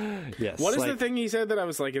 Yes. What is the thing he said that I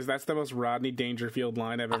was like, that's the most Rodney Dangerfield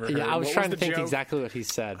line I've ever heard? Yeah, I was trying to think exactly what he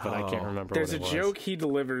said, but I can't remember There's what it was. a joke he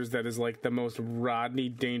delivers that is like the most Rodney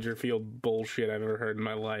Dangerfield bullshit I've ever heard in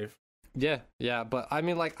my life. Yeah, but I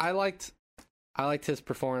mean, like, I liked his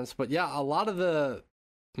performance, but yeah, a lot of the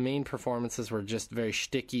main performances were just very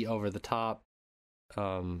shticky, over the top.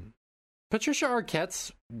 Patricia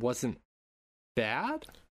Arquette's wasn't bad.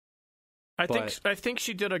 I think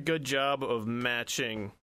she did a good job of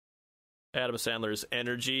matching Adam Sandler's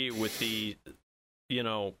energy with the,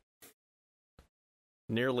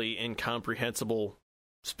 nearly incomprehensible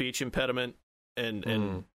speech impediment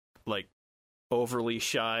and like overly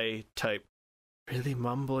shy type, really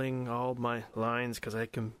mumbling all my lines because I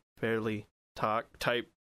can barely talk type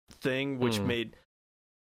thing, which made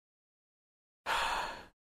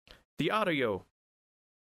the audio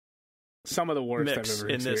some of the worst mix I've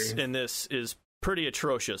ever experienced. in this is pretty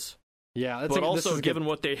atrocious. Yeah, but also given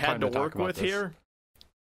what they had to work with here,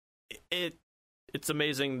 it's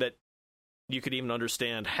amazing that you could even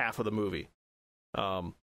understand half of the movie.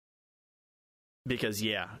 Because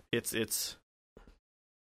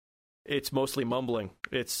it's mostly mumbling.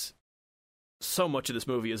 It's so much of this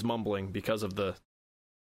movie is mumbling because of the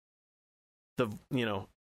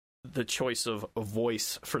choice of a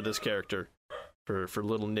voice for this character for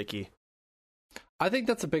little Nicky. I think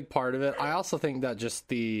that's a big part of it. I also think that just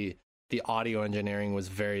the audio engineering was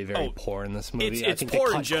very, very poor in this movie. It's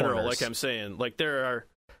poor in general, like I'm saying. Like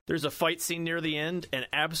there's a fight scene near the end, and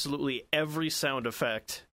absolutely every sound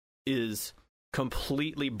effect is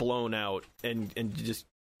completely blown out and just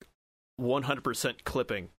 100%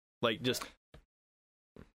 clipping. Like just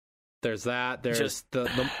there's that. There's just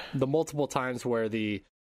the multiple times where the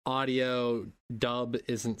audio dub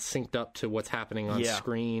isn't synced up to what's happening on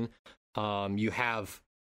screen. You have,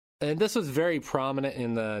 and this was very prominent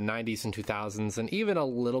in the 90s and 2000s, and even a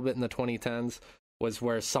little bit in the 2010s, was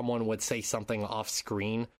where someone would say something off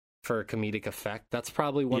screen for comedic effect. That's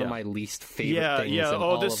probably one of my least favorite things. Yeah.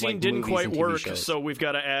 Oh, this scene didn't quite work, so we've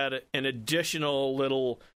got to add an additional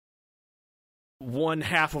little one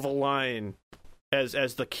half of a line as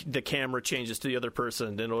the camera changes to the other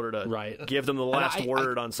person in order to give them the And last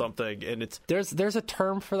word on something. And it's there's a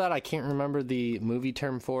term for that. I can't remember the movie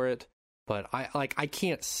term for it, but I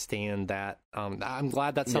can't stand that. I'm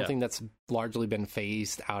glad that's something that's largely been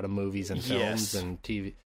phased out of movies and films and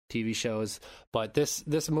TV shows. But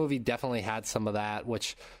this movie definitely had some of that,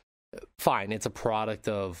 which fine, it's a product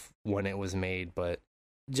of when it was made, but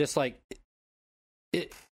just like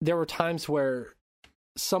there were times where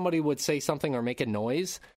somebody would say something or make a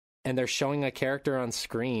noise and they're showing a character on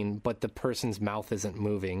screen, but the person's mouth isn't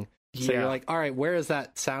moving. So you're like, all right, where is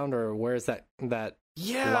that sound or where is that line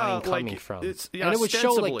coming from? And it would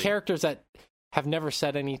show like characters that have never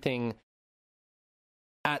said anything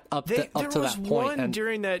up to that point. There was one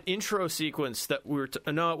during that intro sequence that we were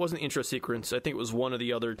no, it wasn't the intro sequence. I think it was one of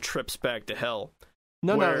the other trips back to hell.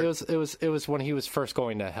 No, it was when he was first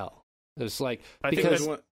going to hell. It was like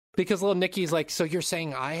because little Nicky's like, so you're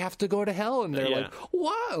saying I have to go to hell? And they're like,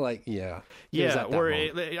 what? Like, where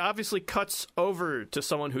it obviously cuts over to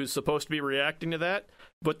someone who's supposed to be reacting to that,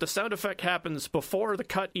 but the sound effect happens before the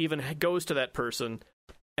cut even goes to that person,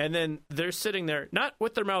 and then they're sitting there, not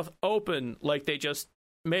with their mouth open like they just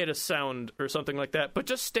made a sound or something like that, but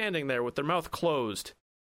just standing there with their mouth closed.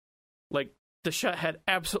 Like, the shot had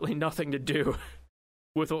absolutely nothing to do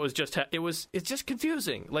with what was just it's just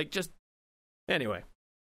confusing. Like, just anyway.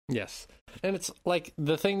 Yes. And it's like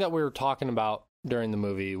the thing that we were talking about during the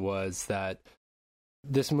movie was that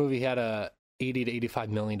this movie had a $80 to $85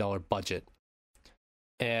 million budget.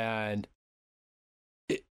 And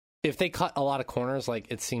if they cut a lot of corners, like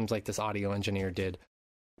it seems like this audio engineer did,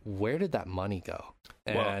 where did that money go?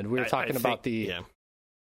 And we were talking about we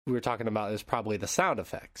were talking about is probably the sound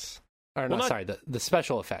effects. Or the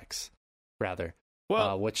special effects, rather.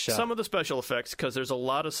 Well, which some of the special effects, because there's a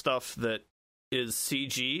lot of stuff that is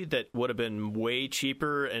CG that would have been way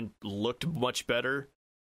cheaper and looked much better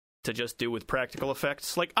to just do with practical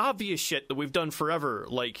effects. Like obvious shit that we've done forever,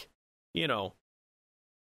 like, have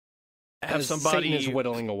as somebody... Satan is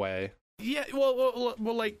whittling away. Yeah, well,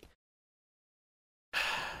 like,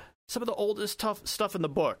 some of the oldest tough stuff in the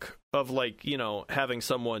book of, like, having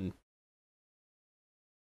someone,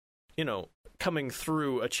 coming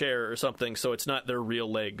through a chair or something, so it's not their real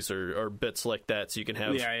legs or bits like that, so you can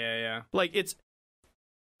have... Yeah. Like, it's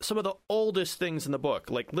some of the oldest things in the book.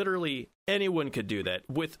 Like, literally, anyone could do that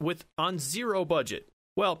with on zero budget.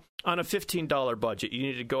 Well, on a $15 budget, you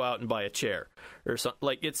need to go out and buy a chair or something.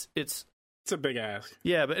 Like, it's a big ask.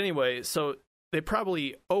 Yeah, but anyway, so they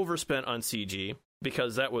probably overspent on CG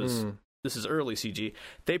because that was... This is early CG.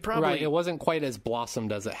 They probably... it wasn't quite as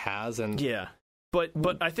blossomed as it has, and... Yeah. But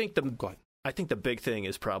I think the big thing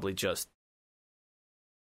is probably just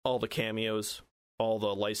all the cameos, all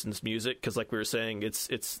the licensed music, because like we were saying, this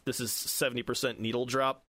is 70% needle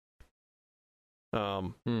drop.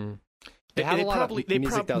 Most of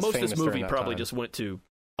this movie probably just went to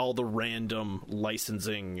all the random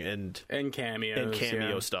licensing and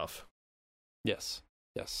cameo stuff. Yes.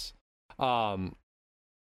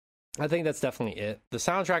 I think that's definitely it. The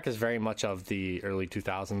soundtrack is very much of the early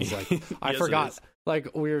 2000s. Like I forgot,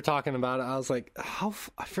 like we were talking about it. I was like, I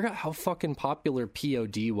forgot how fucking popular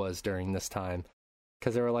POD was during this time,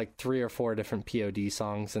 because there were like 3 or 4 different POD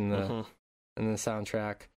songs in the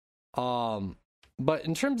soundtrack. But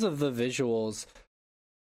in terms of the visuals,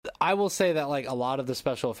 I will say that like a lot of the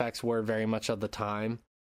special effects were very much of the time,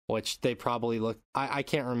 which they probably looked. I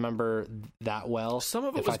can't remember that well. Some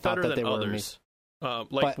of it was better than others. I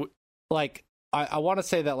want to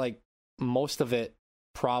say that like most of it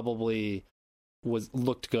probably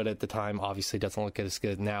looked good at the time. Obviously doesn't look as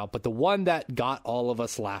good now, but the one that got all of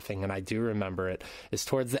us laughing, and I do remember it, is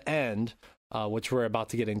towards the end, which we're about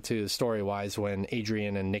to get into story wise, when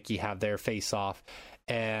Adrian and Nicky have their face off,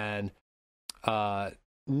 and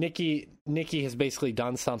Nicky has basically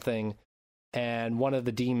done something, and one of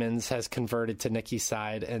the demons has converted to Nicky's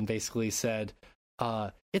side and basically said,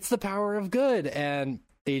 it's the power of good, and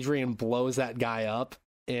Adrian blows that guy up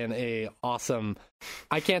in a awesome...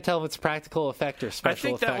 I can't tell if it's practical effect or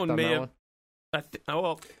special effect on that one.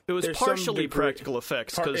 It was partially practical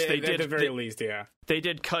effects, because they did, at the very least, yeah. They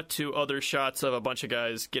did cut to other shots of a bunch of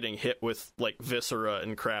guys getting hit with like viscera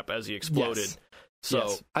and crap as he exploded. Yes.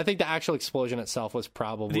 So I think the actual explosion itself was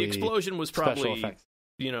probably... The explosion was probably,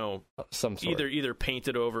 some sort. either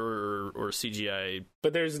painted over or CGI.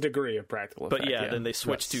 But there's a degree of practical effect. But then they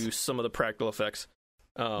switched to some of the practical effects.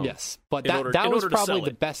 Yes, but that was probably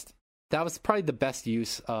the best. That was probably the best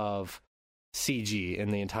use of CG in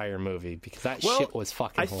the entire movie, because that shit was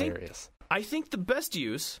fucking hilarious. I think the best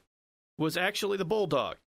use was actually the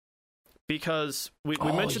bulldog, because we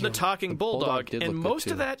mentioned the talking bulldog, and most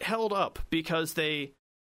of that held up because they,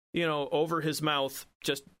 over his mouth,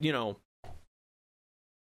 just,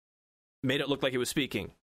 made it look like he was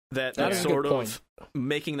speaking. That sort of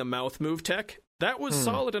making the mouth move tech, that was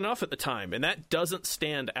solid enough at the time, and that doesn't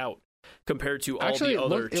stand out compared to all the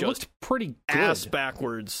other just pretty good. Ass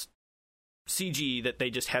backwards CG that they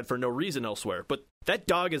just had for no reason elsewhere. But that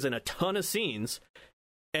dog is in a ton of scenes,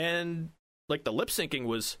 and like the lip syncing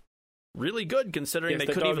was really good considering they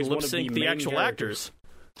couldn't even lip sync the actual actors.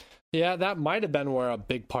 Yeah, that might have been where a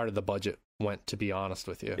big part of the budget went, to be honest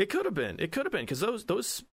with you. It could have been because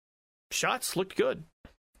those shots looked good.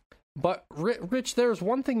 But Rich, there's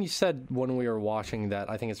one thing you said when we were watching that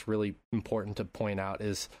I think it's really important to point out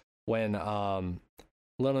is when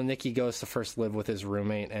little Nicky goes to first live with his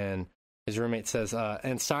roommate, and his roommate says,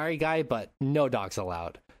 and sorry guy, but no dogs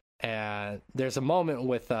allowed. And there's a moment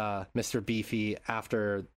with Mr. Beefy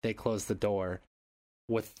after they close the door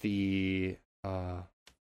with the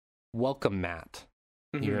welcome mat.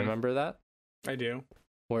 Mm-hmm. You remember that? I do.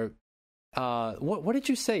 Where what did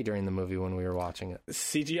you say during the movie when we were watching it?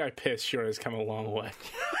 CGI piss sure has come a long way.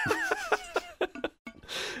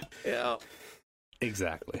 Yeah.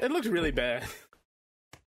 Exactly. It looked really bad.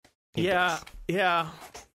 Yeah.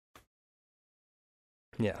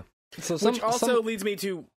 So which also leads me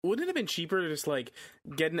to, wouldn't it have been cheaper to just like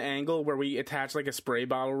get an angle where we attach like a spray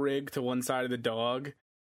bottle rig to one side of the dog,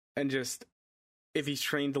 and just, if he's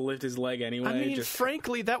trained to lift his leg anyway? I mean,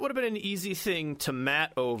 frankly, that would have been an easy thing to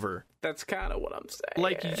mat over. That's kind of what I'm saying.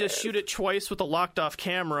 Like, you just shoot it twice with a locked-off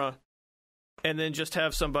camera, and then just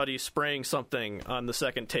have somebody spraying something on the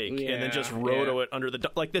second take, and then just roto it under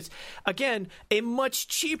the... Like, this, again, a much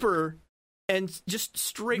cheaper and just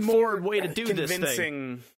straightforward way to do this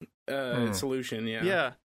thing. Convincing solution,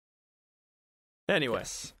 yeah. Anyway.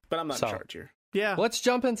 Yes. But I'm not in charge here. Yeah. Let's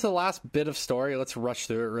jump into the last bit of story. Let's rush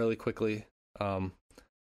through it really quickly.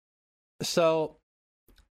 So,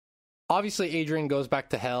 obviously, Adrian goes back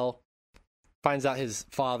to hell, finds out his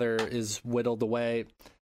father is whittled away,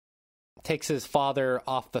 takes his father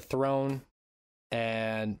off the throne,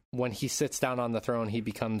 and when he sits down on the throne, he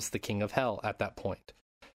becomes the king of hell at that point.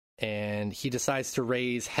 And he decides to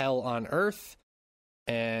raise hell on earth,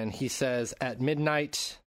 and he says at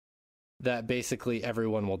midnight that basically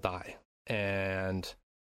everyone will die, and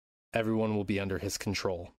everyone will be under his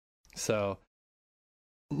control. So,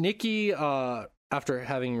 Nicky, after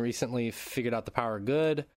having recently figured out the power of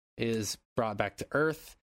good, is brought back to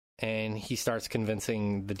Earth, and he starts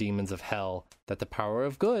convincing the demons of hell that the power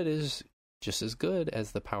of good is just as good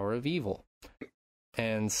as the power of evil.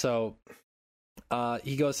 And so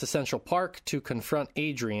he goes to Central Park to confront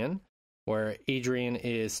Adrian, where Adrian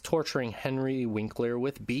is torturing Henry Winkler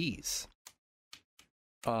with bees.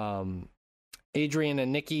 Adrian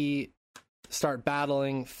and Nicky start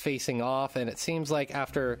battling, facing off, and it seems like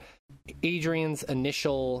after Adrian's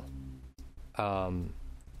initial, I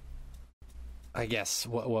guess,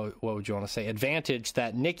 what would you want to say, advantage,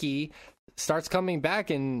 that Nicky starts coming back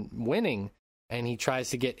and winning, and he tries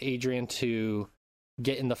to get Adrian to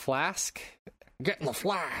get in the flask. Get in the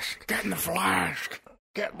flask! Get in the flask!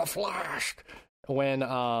 Get in the flask!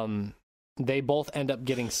 When they both end up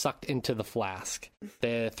getting sucked into the flask.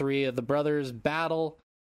 The three of the brothers battle.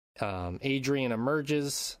 Adrian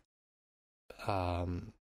emerges, not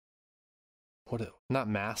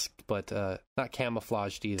masked, but not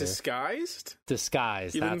camouflaged either. Disguised?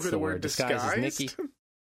 Disguised. That's the word. Disguised as Nicky.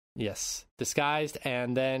 Yes, disguised,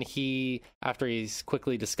 and then he, after he's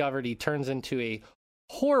quickly discovered, he turns into a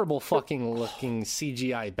horrible fucking looking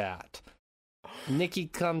CGI bat. Nicky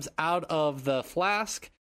comes out of the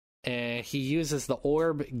flask, and he uses the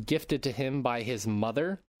orb gifted to him by his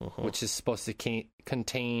mother, which is supposed to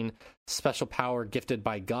contain special power gifted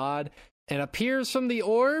by God, and appears from the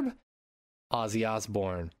orb Ozzy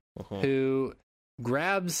Osbourne, who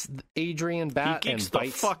grabs Adrian bat and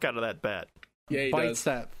bites the fuck out of that bat. Yeah, he bites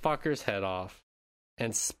that fucker's head off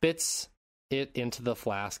and spits it into the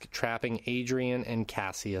flask, trapping Adrian and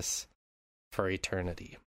Cassius for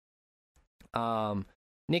eternity.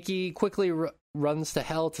 Nicky quickly runs to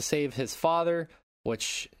hell to save his father,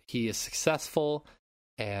 which he is successful,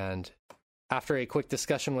 and after a quick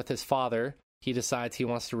discussion with his father, he decides he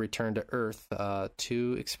wants to return to Earth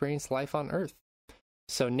to experience life on Earth.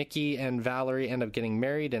 So Nicky and Valerie end up getting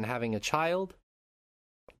married and having a child,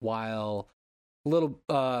 while little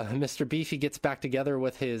Mr. Beefy gets back together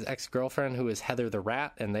with his ex-girlfriend, who is Heather the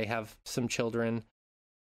Rat, and they have some children.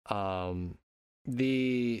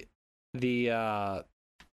 The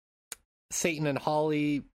Satan and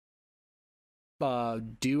Holly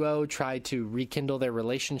duo tried to rekindle their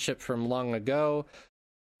relationship from long ago,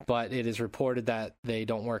 but it is reported that they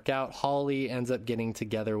don't work out. Holly ends up getting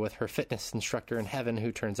together with her fitness instructor in heaven,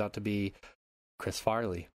 who turns out to be Chris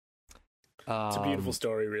Farley. It's a beautiful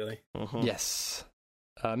story, really. Yes.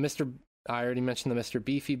 I already mentioned the Mr.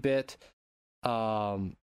 Beefy bit.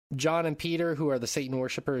 John and Peter, who are the Satan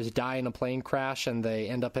worshippers, die in a plane crash, and they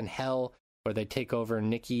end up in hell, where they take over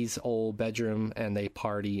Nicky's old bedroom, and they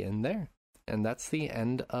party in there. And that's the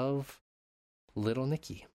end of Little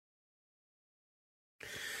Nicky.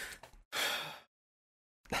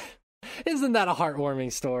 Isn't that a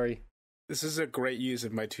heartwarming story? This is a great use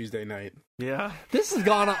of my Tuesday night. Yeah. This has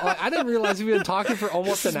gone on. I didn't realize we've been talking for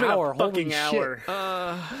almost an hour. Holy hour.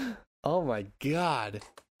 Shit. Oh my God.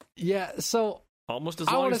 Yeah, so almost as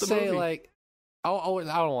long as the movie. I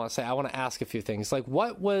don't want to say. I want to ask a few things. Like,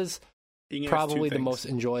 what was probably the most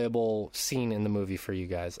enjoyable scene in the movie for you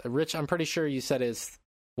guys? Rich, I'm pretty sure you said it's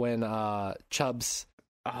when Chubbs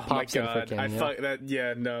pops in for Ken.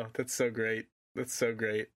 That's so great. That's so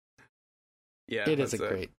great. Yeah, it is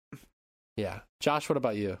great. Yeah. Josh, what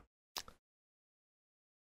about you?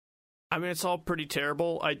 I mean, it's all pretty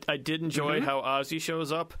terrible. I did enjoy how Ozzy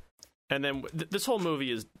shows up. And then this whole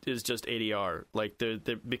movie is just ADR. Like,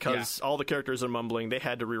 because all the characters are mumbling, they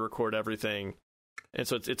had to re-record everything. And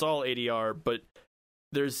so it's all ADR. But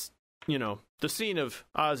there's, the scene of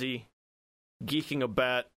Ozzy geeking a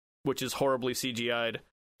bat, which is horribly CGI'd,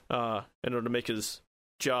 in order to make his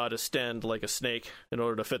jaw distend like a snake in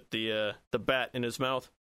order to fit the bat in his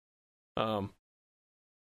mouth. And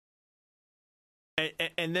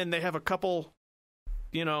then they have a couple,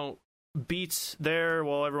 beats there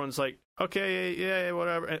while everyone's like, okay, yeah,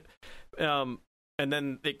 whatever. And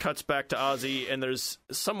then it cuts back to Ozzy, and there's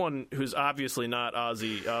someone who's obviously not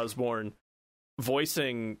Ozzy Osbourne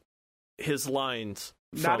voicing his lines.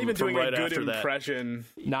 Not even doing a good impression.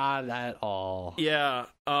 Not at all. Yeah.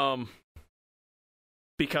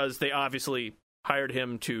 Because they obviously hired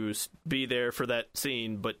him to be there for that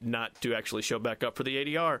scene, but not to actually show back up for the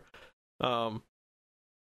ADR.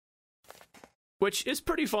 Which is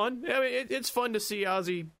pretty fun. I mean, it's fun to see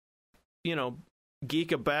Ozzy,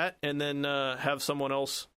 geek a bat and then have someone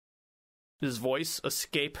else, his voice,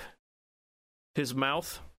 escape his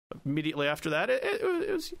mouth immediately after that.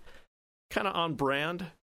 It was kind of on brand.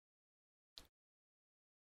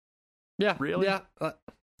 Yeah. Really? Yeah.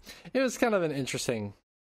 It was kind of an interesting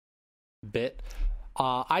bit.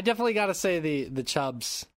 I definitely got to say the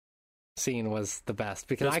Chubbs scene was the best,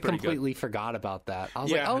 because I completely forgot about that. I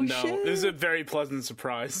was shit. This is a very pleasant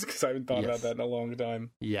surprise, because I haven't thought about that in a long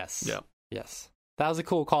time. Yes. Yeah. Yes. That was a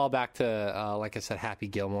cool callback to, like I said, Happy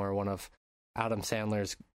Gilmore, one of Adam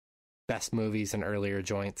Sandler's best movies and earlier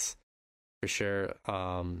joints, for sure.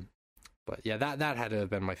 But yeah, that had to have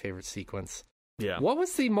been my favorite sequence. Yeah. What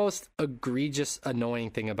was the most egregious,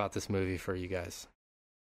 annoying thing about this movie for you guys?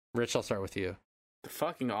 Rich, I'll start with you. The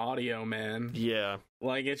fucking audio, man. Yeah.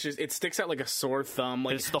 Like, it sticks out like a sore thumb.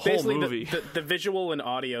 Like, it's the whole movie. The visual and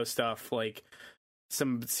audio stuff, like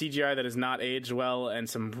some CGI that has not aged well and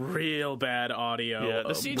some real bad audio. Yeah,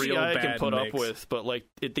 the CGI I can put up with, but like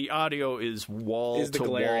the audio is wall to wall. Is the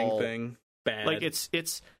glaring thing bad? Like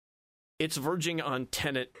it's verging on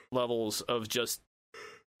Tenet levels of just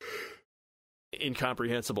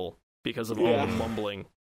incomprehensible because of all the mumbling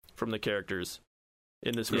from the characters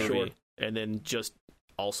in this movie. Sure. And then just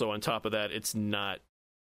also on top of that, it's not,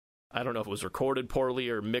 I don't know if it was recorded poorly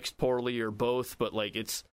or mixed poorly or both, but like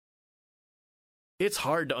it's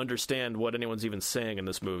hard to understand what anyone's even saying in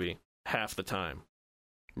this movie half the time.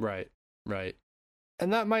 Right.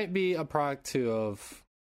 And that might be a product too of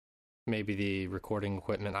maybe the recording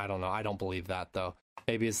equipment. I don't know. I don't believe that though.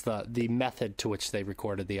 Maybe it's the method to which they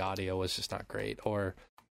recorded the audio was just not great, or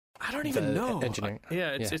I don't even know. Engineering.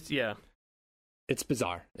 It's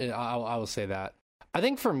bizarre. I will say that. I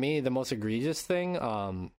think for me, the most egregious thing,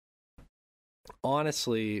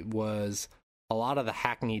 honestly, was a lot of the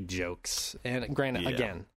hackneyed jokes. And granted,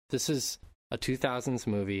 again, this is a 2000s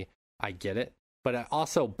movie. I get it, but it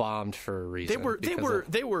also bombed for a reason.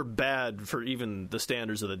 They were bad for even the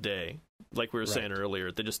standards of the day. Like we were saying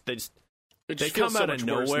earlier, they come out of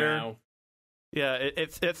nowhere. Yeah,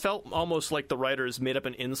 it felt almost like the writers made up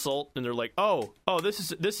an insult, and they're like, "Oh, this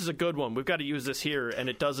is a good one. We've got to use this here," and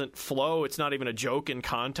it doesn't flow. It's not even a joke in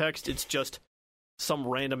context. It's just some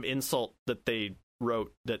random insult that they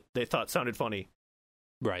wrote that they thought sounded funny.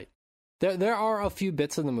 Right. There are a few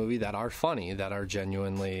bits in the movie that are funny, that are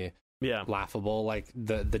genuinely laughable, like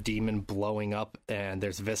the demon blowing up and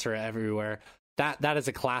there's viscera everywhere. That is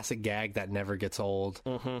a classic gag that never gets old.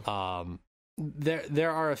 Mm-hmm.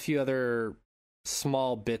 There are a few other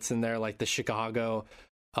small bits in there, like the Chicago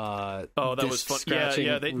that was fun.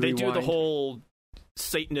 Yeah, they do the whole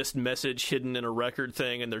Satanist message hidden in a record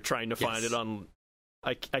thing, and they're trying to find it on.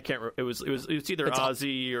 I can't remember. It was either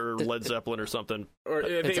Ozzy or Led Zeppelin or something. Or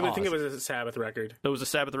I think it was a Sabbath record. It was a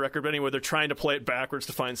Sabbath record, but anyway, they're trying to play it backwards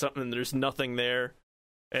to find something, and there's nothing there.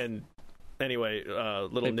 And anyway,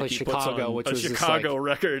 little Nicky puts on a Chicago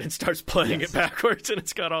record and starts playing it backwards, and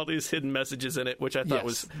it's got all these hidden messages in it, which I thought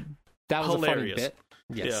was hilarious. A funny bit.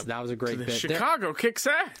 Yes, that was a great bit. Chicago kicks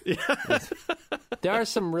ass. Yes. There are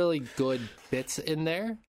some really good bits in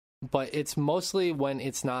there, but it's mostly when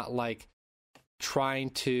it's not like trying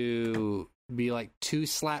to be like too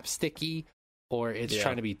slapsticky or it's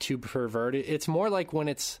trying to be too perverted. It's more like when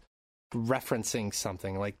it's referencing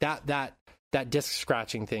something like that disc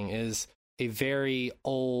scratching thing is a very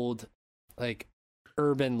old like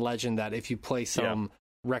urban legend that if you play some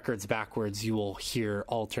records backwards you will hear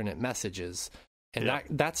alternate messages, and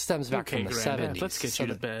that stems back from the 70s. Let's get you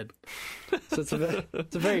to bed. So it's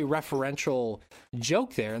a very referential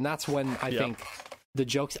joke there, and that's when I think the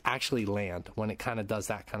jokes actually land, when it kind of does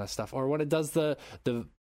that kind of stuff, or when it does the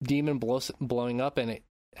demon blowing up and it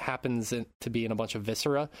happens to be in a bunch of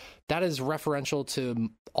viscera. That is referential to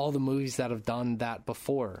all the movies that have done that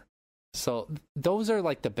before. So those are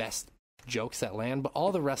like the best jokes that land, but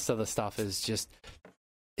all the rest of the stuff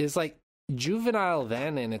is like juvenile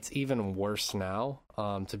then, and it's even worse now,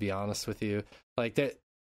 to be honest with you. Like that,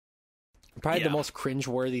 probably the most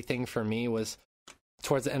cringeworthy thing for me was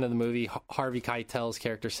towards the end of the movie, Harvey Keitel's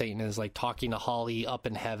character Satan is like talking to Holly up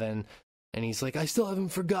in heaven, and he's like, I still haven't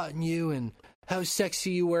forgotten you and how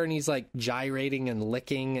sexy you were, and he's like gyrating and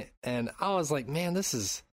licking, and I was like, man, this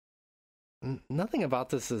is nothing about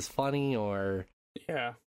this is funny, or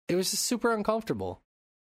it was just super uncomfortable,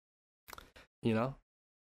 you know.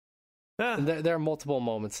 And there are multiple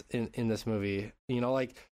moments in this movie, you know,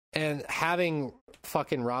 like, and having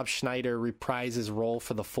fucking Rob Schneider reprise his role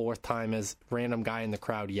for the 4th time as random guy in the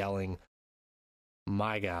crowd yelling,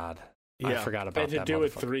 my God. I forgot about that. And to do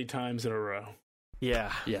it 3 times in a row.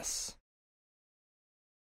 Yeah. Yes.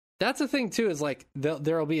 That's the thing, too, is like,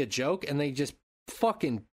 there'll be a joke, and they just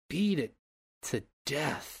fucking beat it to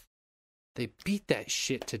death. They beat that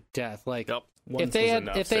shit to death. Like, if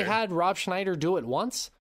they had Rob Schneider do it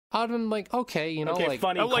once, I'd have been like, okay, you know,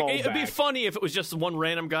 funny it'd be funny if it was just one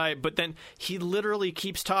random guy, but then he literally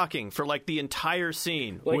keeps talking for like the entire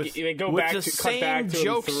scene. Like they go back to cut back to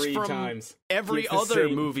jokes 3 times. Every other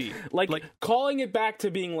movie. Like calling it back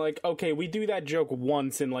to being like, okay, we do that joke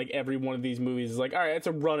once in like every one of these movies. It's like, all right, it's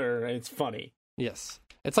a runner and it's funny. Yes.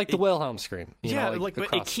 It's like the Wilhelm scream. But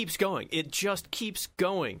it keeps going. It just keeps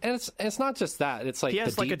going. And it's not just that. It's like he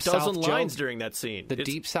has the like Deep a dozen South lines joke, during that scene. The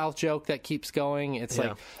Deep South joke that keeps going. It's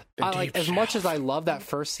like, I like, as much as I love that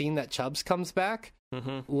first scene that Chubbs comes back,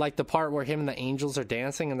 like the part where him and the angels are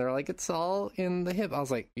dancing and they're like, it's all in the hip. I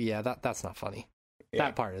was like, yeah, that's not funny.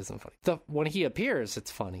 That part isn't funny. When he appears,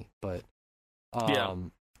 it's funny, but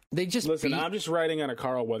they just listen. I'm just riding on a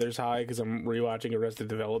Carl Weathers high because I'm rewatching Arrested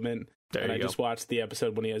Development. I just watched the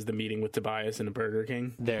episode when he has the meeting with Tobias in a Burger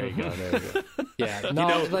King. There you go. Yeah,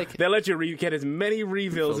 no, like they let you get as many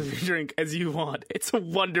refills of your drink as you want. It's a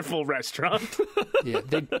wonderful restaurant. Yeah,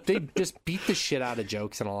 they just beat the shit out of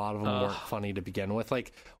jokes, and a lot of them weren't funny to begin with.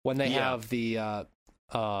 Like when they have the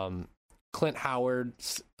Clint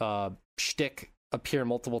Howard's shtick appear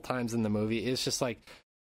multiple times in the movie, it's just like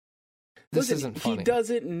this isn't funny. He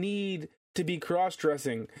doesn't need to be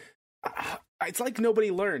cross-dressing. It's like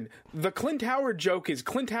nobody learned. The Clint Howard joke is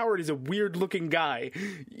Clint Howard is a weird-looking guy.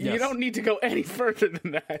 You don't need to go any further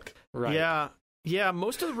than that. Right. Yeah.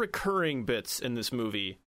 Most of the recurring bits in this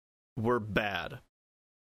movie were bad.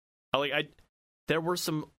 There were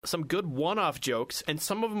some good one-off jokes, and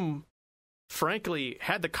some of them, frankly,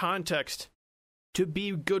 had the context to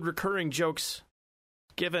be good recurring jokes,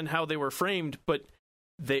 given how they were framed. But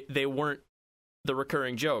they weren't the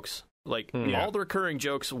recurring jokes. Like, all the recurring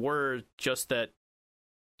jokes were just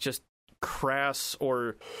crass,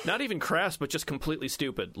 or not even crass, but just completely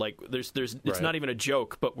stupid. Like, there's it's not even a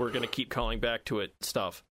joke, but we're going to keep calling back to it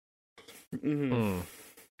stuff.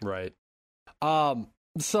 Right.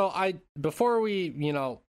 So before we,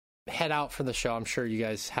 head out for the show, I'm sure you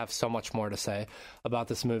guys have so much more to say about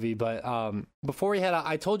this movie, but before we head out,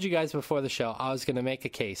 I told you guys before the show I was going to make a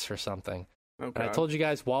case for something. Okay. And I told you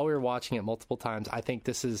guys while we were watching it multiple times, I think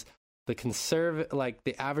this is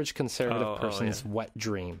the average conservative person's wet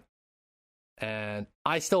dream. And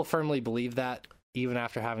I still firmly believe that, even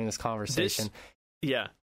after having this conversation.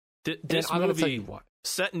 This movie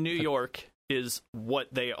set in New York is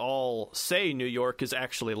what they all say New York is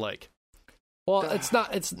actually like. Well, it's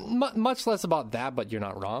not. It's much less about that, but you're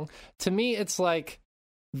not wrong. To me, it's like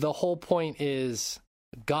the whole point is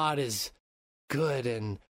God is good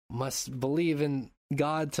and must believe in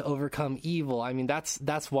God to overcome evil. I mean,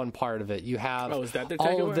 that's one part of it. You have is that their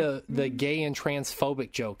all of takeaway? the gay and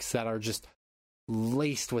transphobic jokes that are just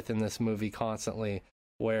laced within this movie constantly,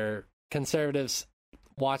 where conservatives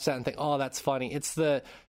watch that and think, oh, that's funny. It's the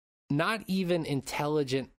not even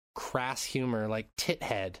intelligent, crass humor, like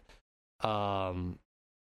Tithead,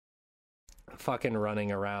 fucking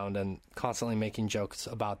running around and constantly making jokes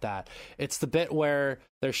about that. It's the bit where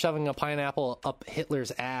they're shoving a pineapple up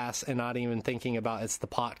Hitler's ass and not even thinking about it's the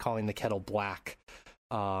pot calling the kettle black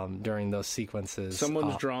during those sequences.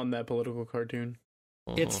 Someone's drawn that political cartoon.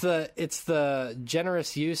 It's the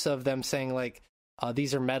generous use of them saying, like,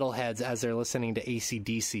 these are metalheads as they're listening to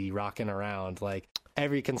AC/DC rocking around. Like,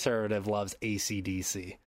 every conservative loves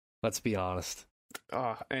AC/DC. Let's be honest.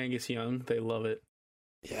 Angus Young, they love it.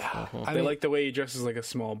 Yeah. They like the way he dresses like a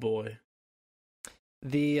small boy.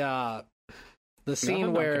 The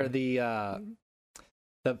scene where the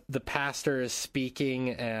pastor is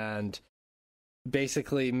speaking and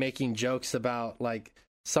basically making jokes about, like,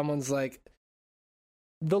 someone's like,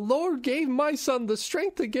 the Lord gave my son the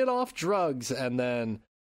strength to get off drugs, and then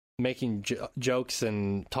making jokes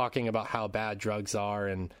and talking about how bad drugs are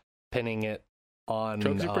and pinning it on...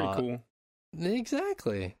 Drugs are pretty cool.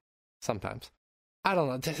 Exactly. Sometimes. I don't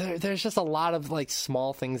know. There's just a lot of, like,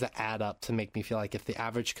 small things that add up to make me feel like if the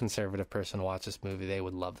average conservative person watched this movie, they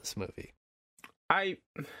would love this movie. I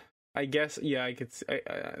guess, yeah, I could...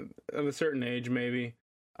 at a certain age, maybe.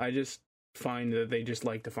 I just find that they just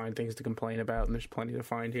like to find things to complain about, and there's plenty to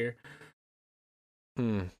find here.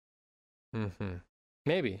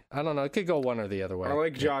 Maybe. I don't know. It could go one or the other way. I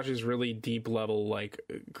like Josh's really deep level, like,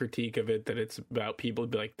 critique of it, that it's about people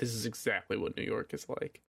be like, this is exactly what New York is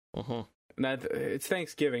like. And that it's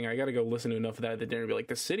Thanksgiving. I got to go listen to enough of that at the dinner and be like,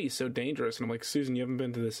 the city's so dangerous. And I'm like, Susan, you haven't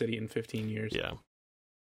been to the city in 15 years. Yeah.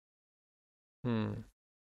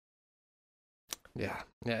 Yeah.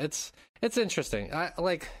 It's interesting.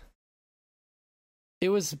 It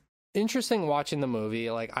was interesting watching the movie.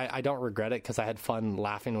 Like, I don't regret it because I had fun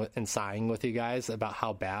laughing and sighing with you guys about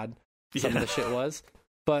how bad some of the shit was.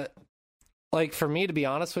 But, like, for me, to be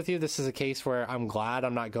honest with you, this is a case where I'm glad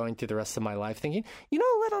I'm not going through the rest of my life thinking,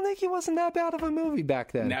 Little Nicky wasn't that bad of a movie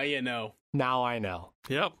back then. Now you know. Now I know.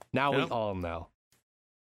 Yep. Now we all know.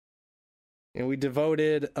 And we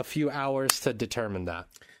devoted a few hours to determine that.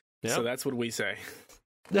 Yep. So that's what we say.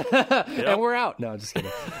 And we're out. No, just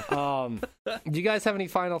kidding. Do you guys have any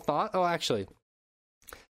final thought? Oh, actually,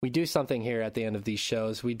 we do something here at the end of these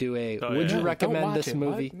shows. We do a would you recommend this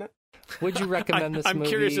movie? No. Would you recommend this movie?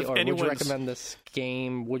 Curious if or would you recommend this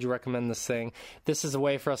game? Would you recommend this thing? This is a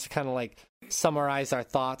way for us to kind of like summarize our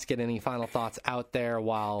thoughts, get any final thoughts out there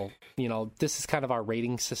while, this is kind of our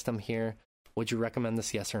rating system here. Would you recommend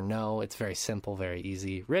this? Yes or no? It's very simple, very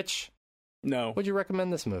easy. Rich? No. Would you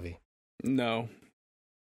recommend this movie? No.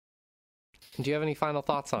 Do you have any final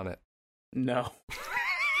thoughts on it? No.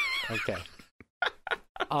 Okay.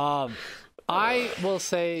 I will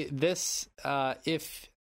say this, if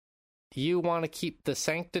you want to keep the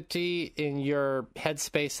sanctity in your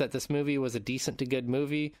headspace that this movie was a decent to good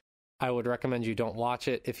movie, I would recommend you don't watch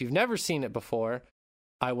it. If you've never seen it before,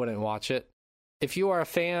 I wouldn't watch it. If you are a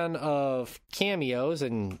fan of cameos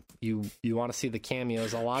and you want to see the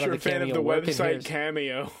cameos, a lot of the cameo fan of the work in website here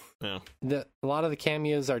Cameo. Yeah. A lot of the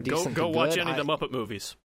cameos are decent. Go to watch good. any of the Muppet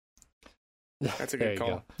movies. That's a good call.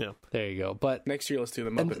 Go. Yeah. There you go. But next year, let's do the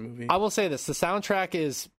Muppet movie. I will say this: the soundtrack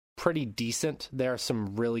is pretty decent. There are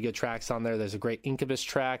some really good tracks on there. There's a great Incubus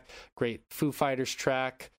track, great Foo Fighters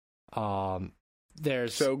track.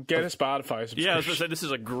 There's so get a Spotify subscription. Yeah, I was going to say this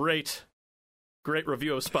is a great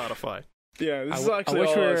review of Spotify. Yeah, this is actually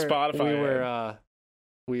all Spotify.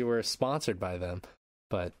 We were sponsored by them,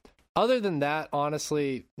 but other than that,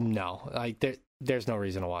 honestly, no. Like there's no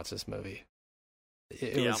reason to watch this movie.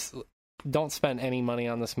 Don't spend any money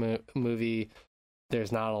on this movie.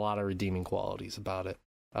 There's not a lot of redeeming qualities about it.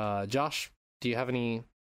 Josh, do you have any?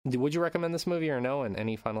 Would you recommend this movie or no? And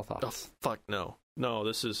any final thoughts? Oh, fuck no. No,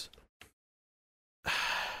 this is.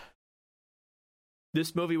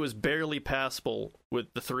 This movie was barely passable with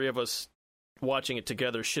the three of us watching it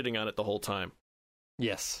together, shitting on it the whole time.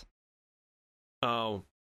 Yes. Oh.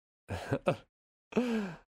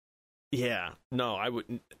 Yeah. No, I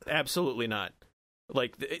would absolutely not.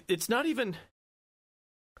 Like, it's not even.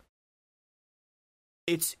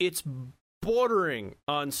 It's bordering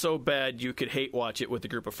on so bad you could hate watch it with a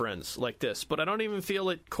group of friends like this, but I don't even feel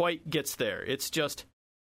it quite gets there. It's just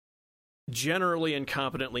generally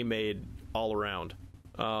incompetently made all around,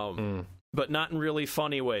 but not in really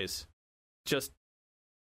funny ways. Just,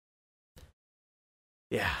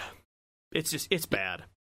 yeah, it's bad.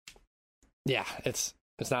 Yeah, it's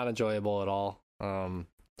not enjoyable at all.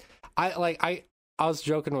 I was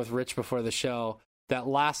joking with Rich before the show that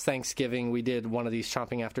last Thanksgiving we did one of these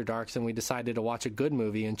Chomping After Darks, and we decided to watch a good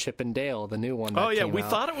movie in Chip and Dale, the new one.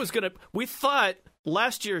 We thought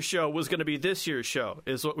last year's show was gonna be this year's show,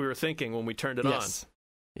 is what we were thinking when we turned it on.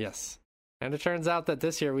 Yes. And it turns out that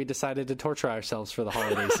this year we decided to torture ourselves for the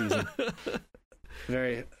holiday season.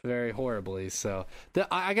 Very, very horribly. So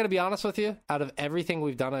I got to be honest with you. Out of everything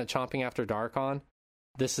we've done at Chomping After Dark on,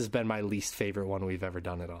 this has been my least favorite one we've ever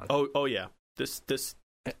done it on. Oh yeah. This was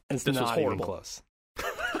horrible. Even close.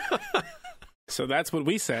 So that's what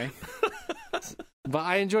we say. But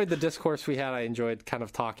I enjoyed the discourse we had. I enjoyed kind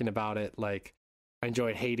of talking about it. Like, I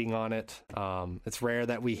enjoyed hating on it. It's rare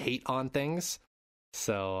that we hate on things.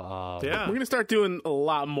 So we're gonna start doing a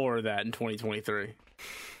lot more of that in 2023.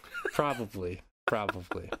 Probably.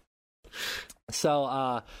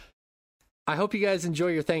 So I hope you guys enjoy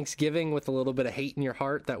your Thanksgiving with a little bit of hate in your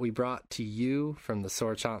heart that we brought to you from the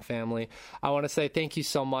Sorechomp family. I want to say thank you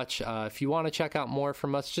so much. If you want to check out more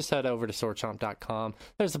from us, just head over to sorechomp.com.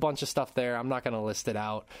 There's a bunch of stuff there. I'm not going to list it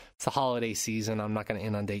out. It's the holiday season. I'm not going to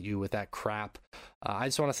inundate you with that crap. I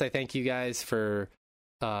just want to say thank you guys for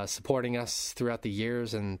supporting us throughout the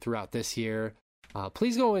years and throughout this year.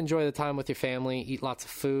 Please go enjoy the time with your family. Eat lots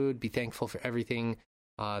of food. Be thankful for everything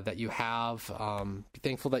that you have. Be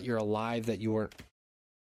thankful that you're alive, that you weren't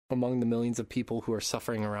among the millions of people who are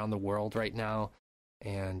suffering around the world right now.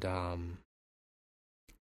 And I'm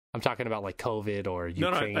talking about like COVID or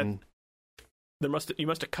Ukraine. You must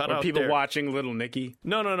have cut or out people there. Watching Little Nicky.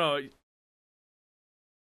 No.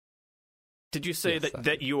 Did you say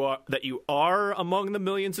that you are among the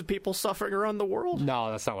millions of people suffering around the world?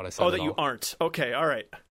 No, that's not what I said. Oh, that you aren't. Okay, all right.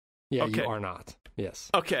 Yeah, okay. You are not.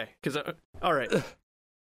 Yes. Okay, all right.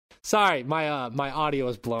 Sorry, my audio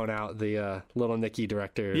was blown out. The Little Nicky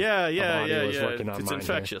director. Yeah. Was working on it's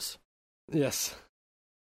infectious. Here.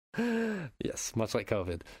 Yes, much like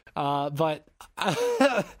COVID. But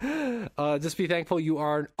just be thankful you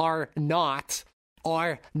are not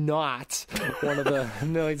one of the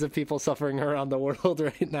millions of people suffering around the world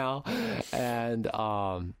right now. And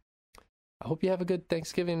I hope you have a good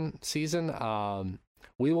Thanksgiving season.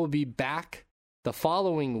 We will be back the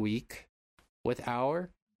following week with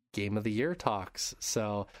our Game of the Year talks.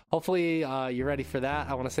 So hopefully you're ready for that.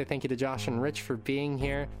 I want to say thank you to Josh and Rich for being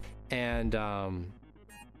here. And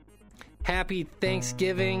happy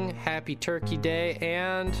Thanksgiving, happy Turkey Day,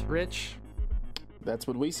 and Rich. That's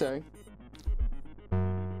what we say.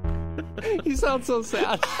 You sound so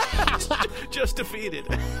sad. Just defeated.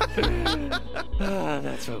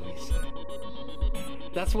 That's what we say.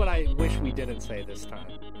 That's what I wish we didn't say this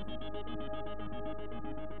time.